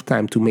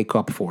lifetime to make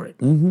up for it.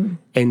 Mm-hmm.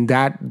 And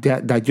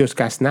that just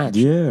got snatched.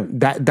 Yeah.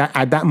 That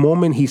at that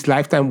moment, his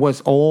lifetime was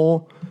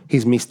all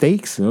his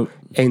mistakes,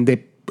 and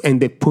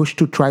the push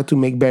to try to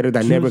make better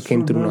that never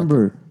came to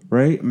nothing.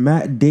 Right?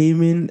 Matt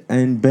Damon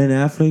and Ben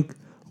Affleck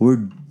were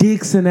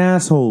dicks and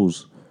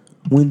assholes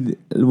when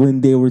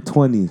they were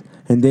 20s.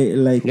 And they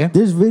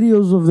there's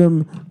videos of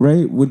them,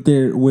 right, with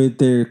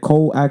their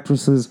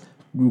co-actresses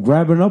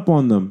grabbing up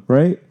on them,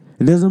 right?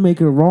 It doesn't make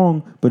it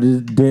wrong, but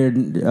it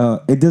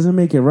doesn't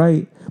make it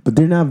right. But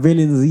they're not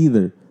villains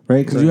either,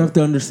 right? Because you have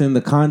to understand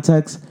the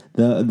context,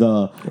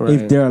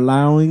 if they're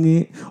allowing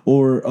it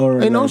or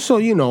and also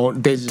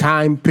the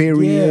time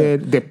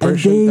period, the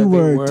person and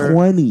they were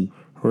 20,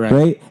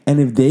 right? And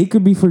if they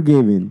could be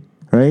forgiven,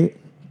 right?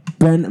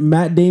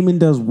 Matt Damon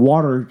does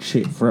water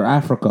shit for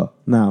Africa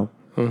now.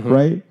 Mm-hmm.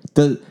 Right?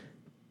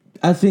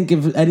 I think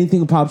if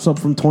anything pops up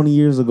from 20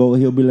 years ago,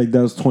 he'll be like,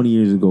 that was 20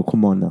 years ago.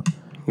 Come on now.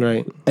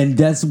 Right. And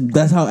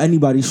that's how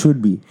anybody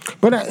should be.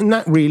 But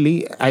not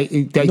really. I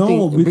think,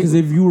 because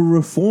if you were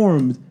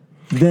reformed,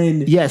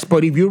 then... Yes,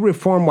 but if you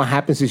reform, what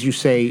happens is you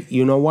say,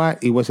 you know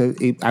what?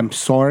 I'm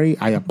sorry.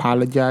 I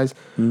apologize.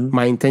 Mm-hmm.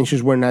 My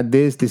intentions were not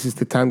this. This is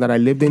the time that I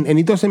lived in. And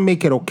it doesn't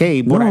make it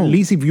okay. But at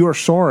least if you're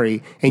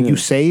sorry and you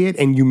say it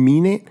and you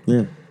mean it...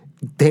 Yeah.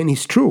 Then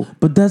it's true.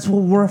 But that's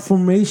what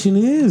reformation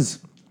is.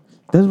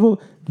 That's what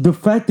the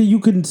fact that you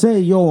can say,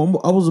 yo,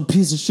 I was a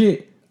piece of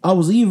shit. I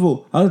was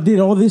evil. I did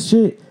all this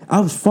shit.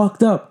 I was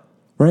fucked up,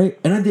 right?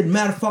 And I did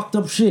mad fucked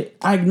up shit.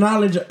 I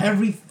acknowledge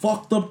every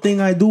fucked up thing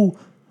I do,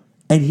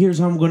 and here's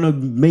how I'm gonna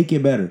make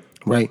it better.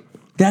 Right.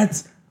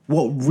 That's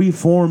what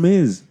reform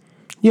is.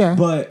 Yeah.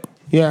 But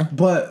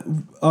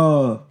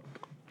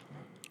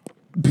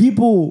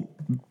people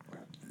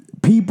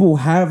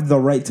have the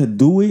right to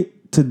do it.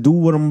 To do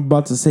what I'm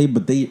about to say,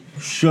 but they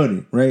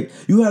shouldn't, right?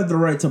 You have the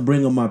right to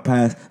bring up my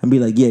past and be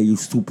like, yeah, you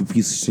stupid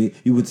piece of shit.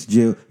 You went to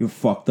jail. You're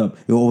fucked up.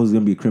 You're always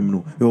going to be a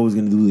criminal. You're always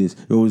going to do this.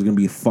 You're always going to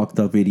be a fucked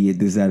up idiot,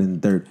 this, that, and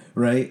the third,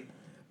 right?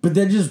 But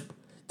that just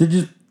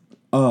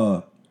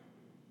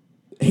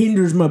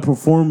hinders my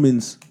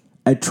performance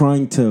at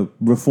trying to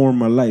reform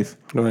my life.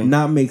 Right.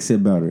 Not makes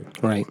it better.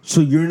 Right.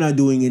 So you're not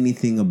doing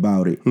anything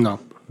about it. No.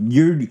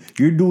 You're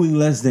doing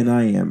less than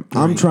I am.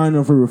 Right. I'm trying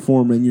to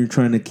reform, and you're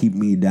trying to keep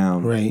me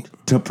down, right?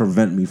 To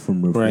prevent me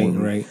from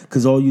reforming, right?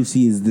 Because all you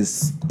see is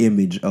this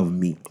image of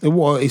me.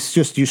 Well, it's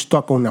just you're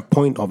stuck on a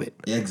point of it.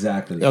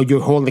 Exactly.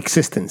 Your whole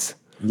existence,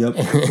 Yep.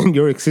 And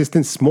your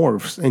existence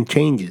morphs and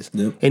changes.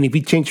 Yep. And if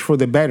it changed for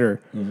the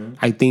better,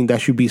 I think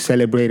that should be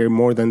celebrated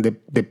more than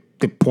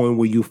the point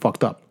where you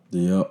fucked up.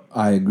 Yeah,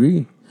 I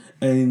agree.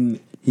 And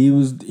he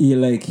was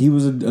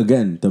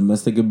again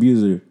domestic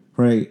abuser,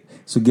 right?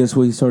 So guess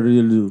what he started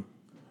to do,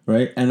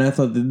 right? And I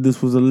thought that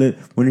this was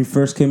when he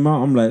first came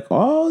out. I'm like,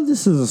 oh,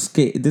 this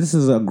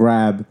is a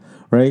grab,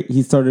 right?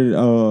 He started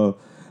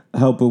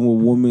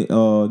helping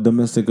with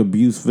domestic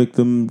abuse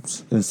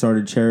victims and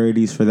started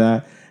charities for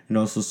that, and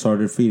also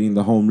started feeding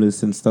the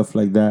homeless and stuff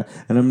like that.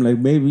 And I'm like,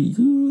 maybe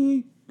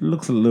he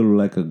looks a little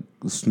like a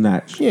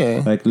snatch,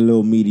 like a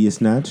little media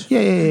snatch,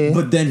 yeah.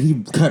 But then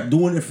he kept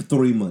doing it for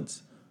 3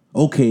 months.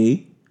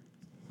 Okay.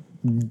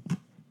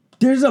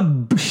 There's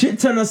a shit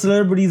ton of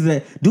celebrities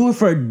that do it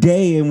for a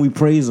day and we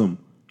praise them.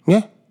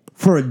 Yeah.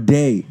 For a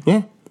day.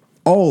 Yeah.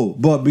 Oh,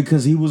 but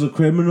because he was a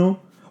criminal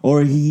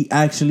or he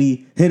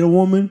actually hit a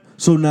woman,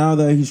 so now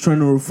that he's trying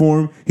to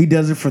reform, he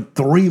does it for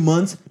 3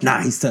 months?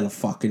 Nah, he's still a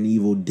fucking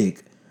evil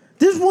dick.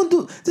 There's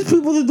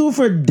people that do it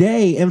for a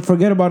day and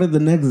forget about it the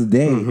next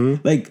day.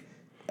 Like,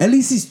 at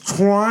least he's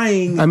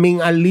trying. I mean,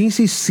 at least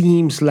it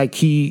seems like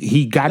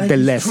he got the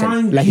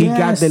lesson. He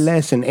got the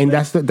lesson, and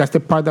that's the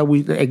part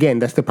that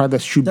that's the part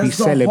that should be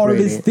celebrated. That's the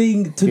hardest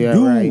thing to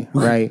do.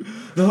 Right.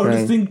 The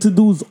hardest thing to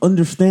do is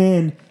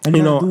understand and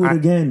not do it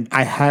again.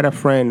 I had a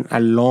friend a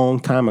long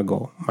time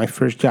ago. My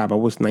first job, I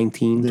was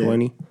 19,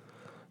 20.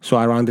 So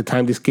around the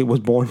time this kid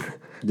was born,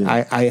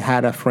 I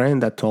had a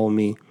friend that told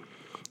me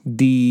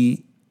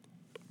the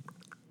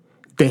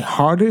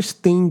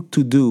hardest thing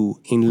to do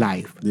in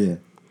life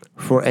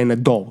for an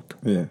adult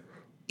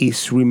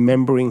is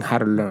remembering how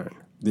to learn.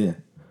 Yeah.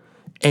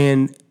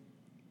 And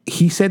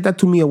he said that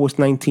to me, I was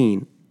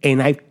 19,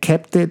 and I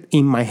kept it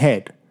in my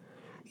head.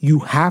 You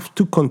have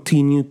to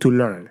continue to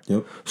learn.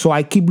 Yep. So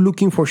I keep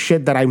looking for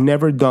shit that I've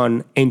never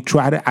done and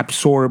try to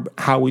absorb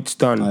how it's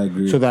done. I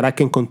agree. So that I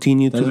can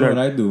continue to learn. That's what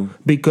I do.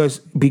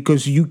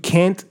 Because you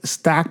can't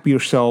stack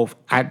yourself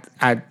at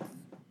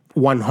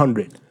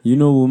 100. You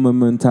know what my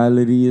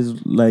mentality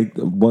is like?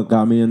 What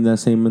got me in that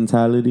same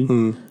mentality?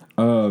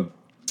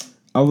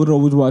 I would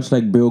always watch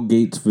like Bill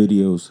Gates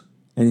videos,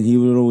 and he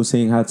would always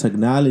saying how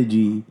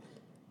technology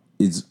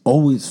is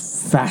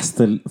always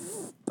faster,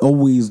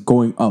 always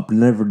going up,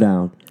 never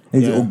down.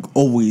 It's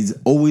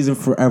always and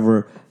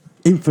forever,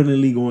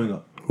 infinitely going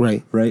up.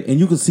 Right. And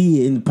you can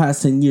see it in the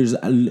past 10 years.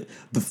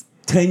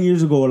 10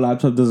 years ago, a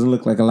laptop doesn't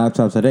look like a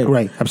laptop today.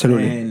 Right.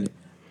 Absolutely.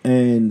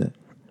 And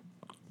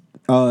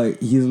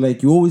he's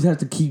like, you always have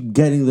to keep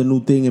getting the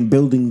new thing and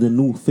building the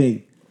new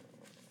thing,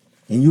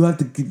 and you have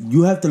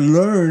to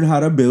learn how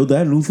to build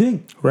that new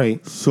thing.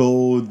 Right.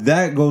 So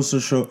that goes to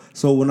show.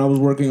 So when I was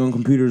working on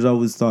computers, I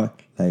always thought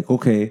like,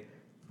 okay,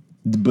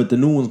 but the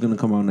new one's gonna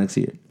come out next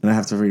year, and I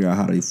have to figure out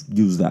how to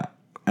use that,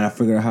 and I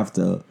figure I have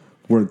to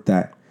work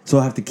that. So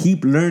I have to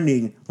keep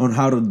learning on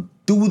how to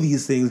do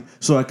these things,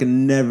 so I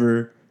can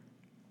never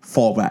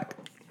fall back.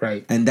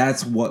 Right. And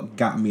that's what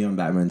got me on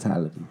that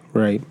mentality.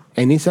 Right.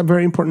 And it's a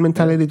very important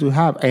mentality to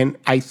have. And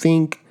I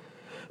think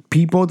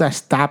people that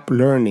stop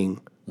learning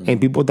and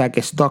people that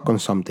get stuck on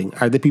something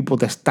are the people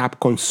that stop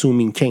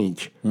consuming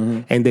change.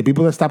 And the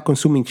people that stop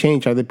consuming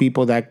change are the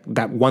people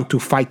that want to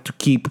fight to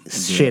keep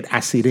shit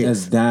as it is.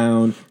 As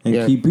down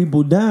and keep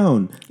people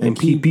down. And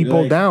keep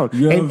people down.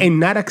 And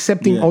not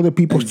accepting other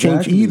people's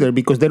change either,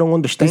 because they don't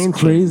understand.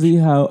 It's crazy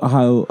how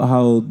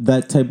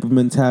that type of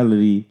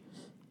mentality...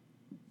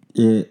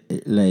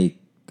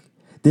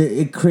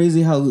 It's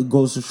crazy how it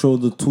goes to show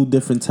the two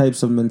different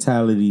types of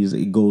mentalities.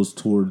 It goes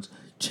towards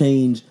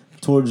change,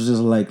 towards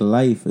just like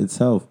life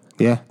itself.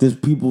 Yeah, there's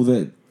people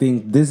that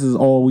think this is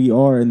all we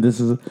are and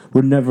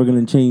we're never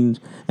gonna change,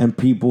 and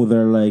people that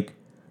are like,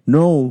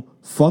 no,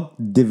 fuck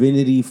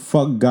divinity,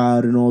 fuck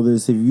God, and all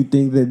this. If you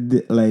think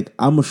that, like,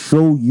 I'm gonna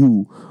show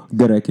you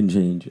that I can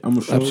change. I'm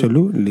gonna show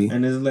absolutely. You.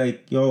 And it's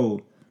like,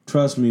 yo,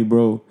 trust me,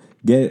 bro.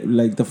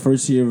 The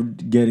first year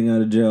of getting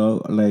out of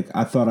jail, like,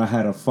 I thought I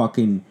had a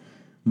fucking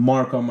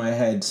mark on my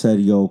head said,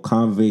 yo,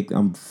 convict,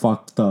 I'm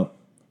fucked up,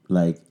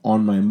 like,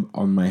 on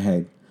my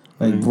head.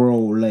 Like, bro,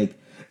 like,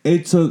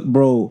 it took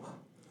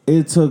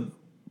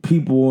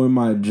people in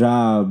my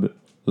job,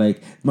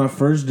 like, my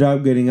first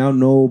job getting out,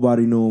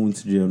 nobody knew I went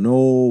to jail.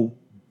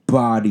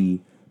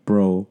 Nobody,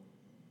 bro.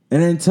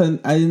 And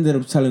I ended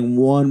up telling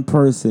one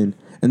person,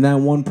 and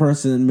that one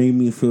person made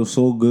me feel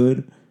so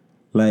good,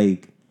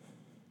 like,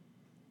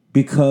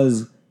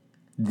 because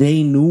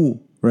they knew,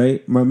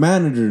 right? My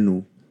manager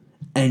knew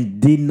and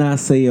did not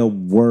say a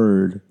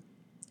word.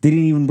 Didn't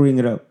even bring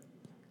it up.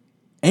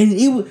 And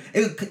it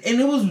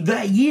was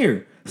that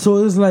year. So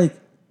it was like,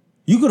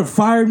 you could have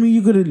fired me.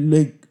 You could have,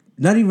 like,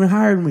 not even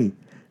hired me.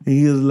 And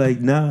he was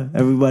like, nah,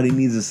 everybody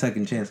needs a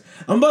second chance.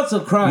 I'm about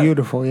to cry.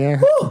 Beautiful, yeah.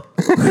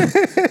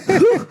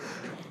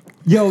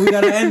 Yo, we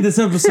got to end this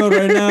episode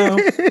right now.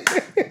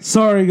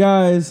 Sorry,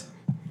 guys.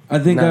 I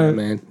think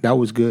man, that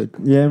was good.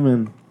 Yeah,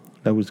 man.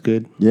 That was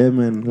good. Yeah,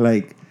 man.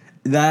 Like,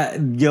 that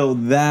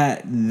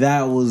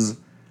was...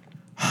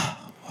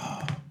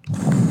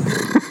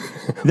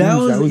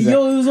 It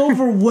was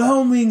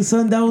overwhelming,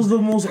 son. That was the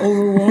most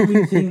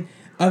overwhelming thing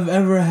I've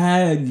ever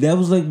had. That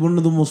was like one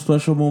of the most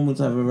special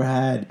moments I've ever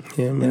had.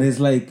 Yeah, man. And it's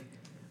like,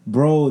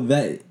 bro,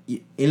 that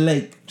it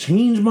like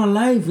changed my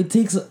life. It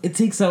takes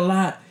a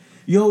lot.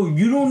 Yo,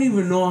 you don't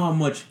even know how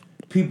much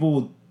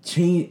people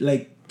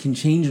can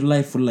change your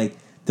life for like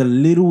the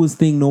littlest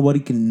thing nobody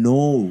can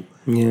know.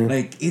 Yeah.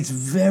 Like it's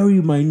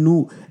very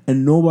minute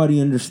and nobody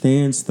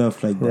understands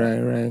stuff like that.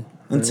 Right.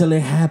 Until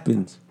it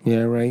happens.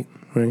 Yeah, right.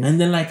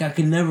 And then like I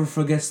can never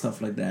forget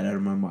stuff like that out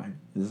of my mind.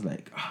 It's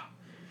like,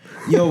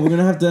 yo, we're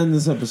gonna have to end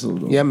this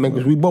episode though. Yeah, man,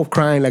 because we both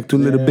crying like two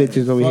little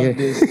bitches over here.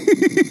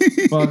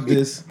 Fuck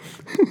this.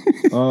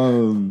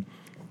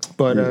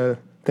 But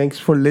thanks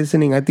for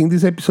listening. I think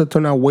this episode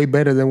turned out way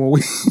better than what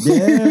we.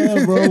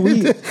 Yeah,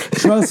 bro.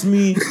 Trust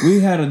me, we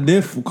had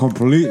a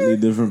completely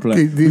different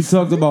plan. We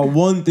talked about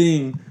one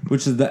thing,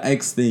 which is the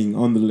X thing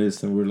on the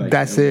list, and we're like,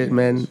 that's it,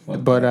 man.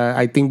 But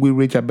I think we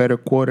reach a better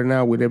quarter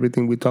now with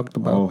everything we talked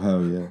about. Oh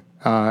hell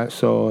yeah.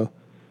 So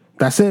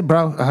that's it,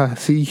 bro.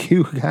 See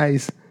you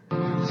guys.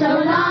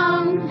 So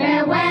long,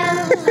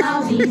 farewell.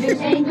 I'll be here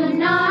saying good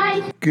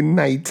night. Good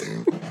night.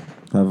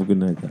 Have a good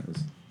night,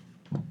 guys.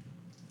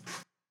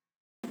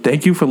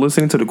 Thank you for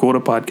listening to the Quota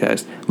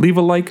Podcast. Leave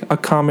a like, a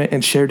comment,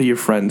 and share to your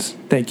friends.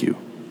 Thank you.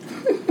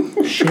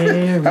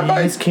 Sharing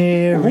is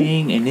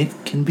caring, and it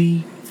can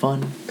be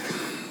fun.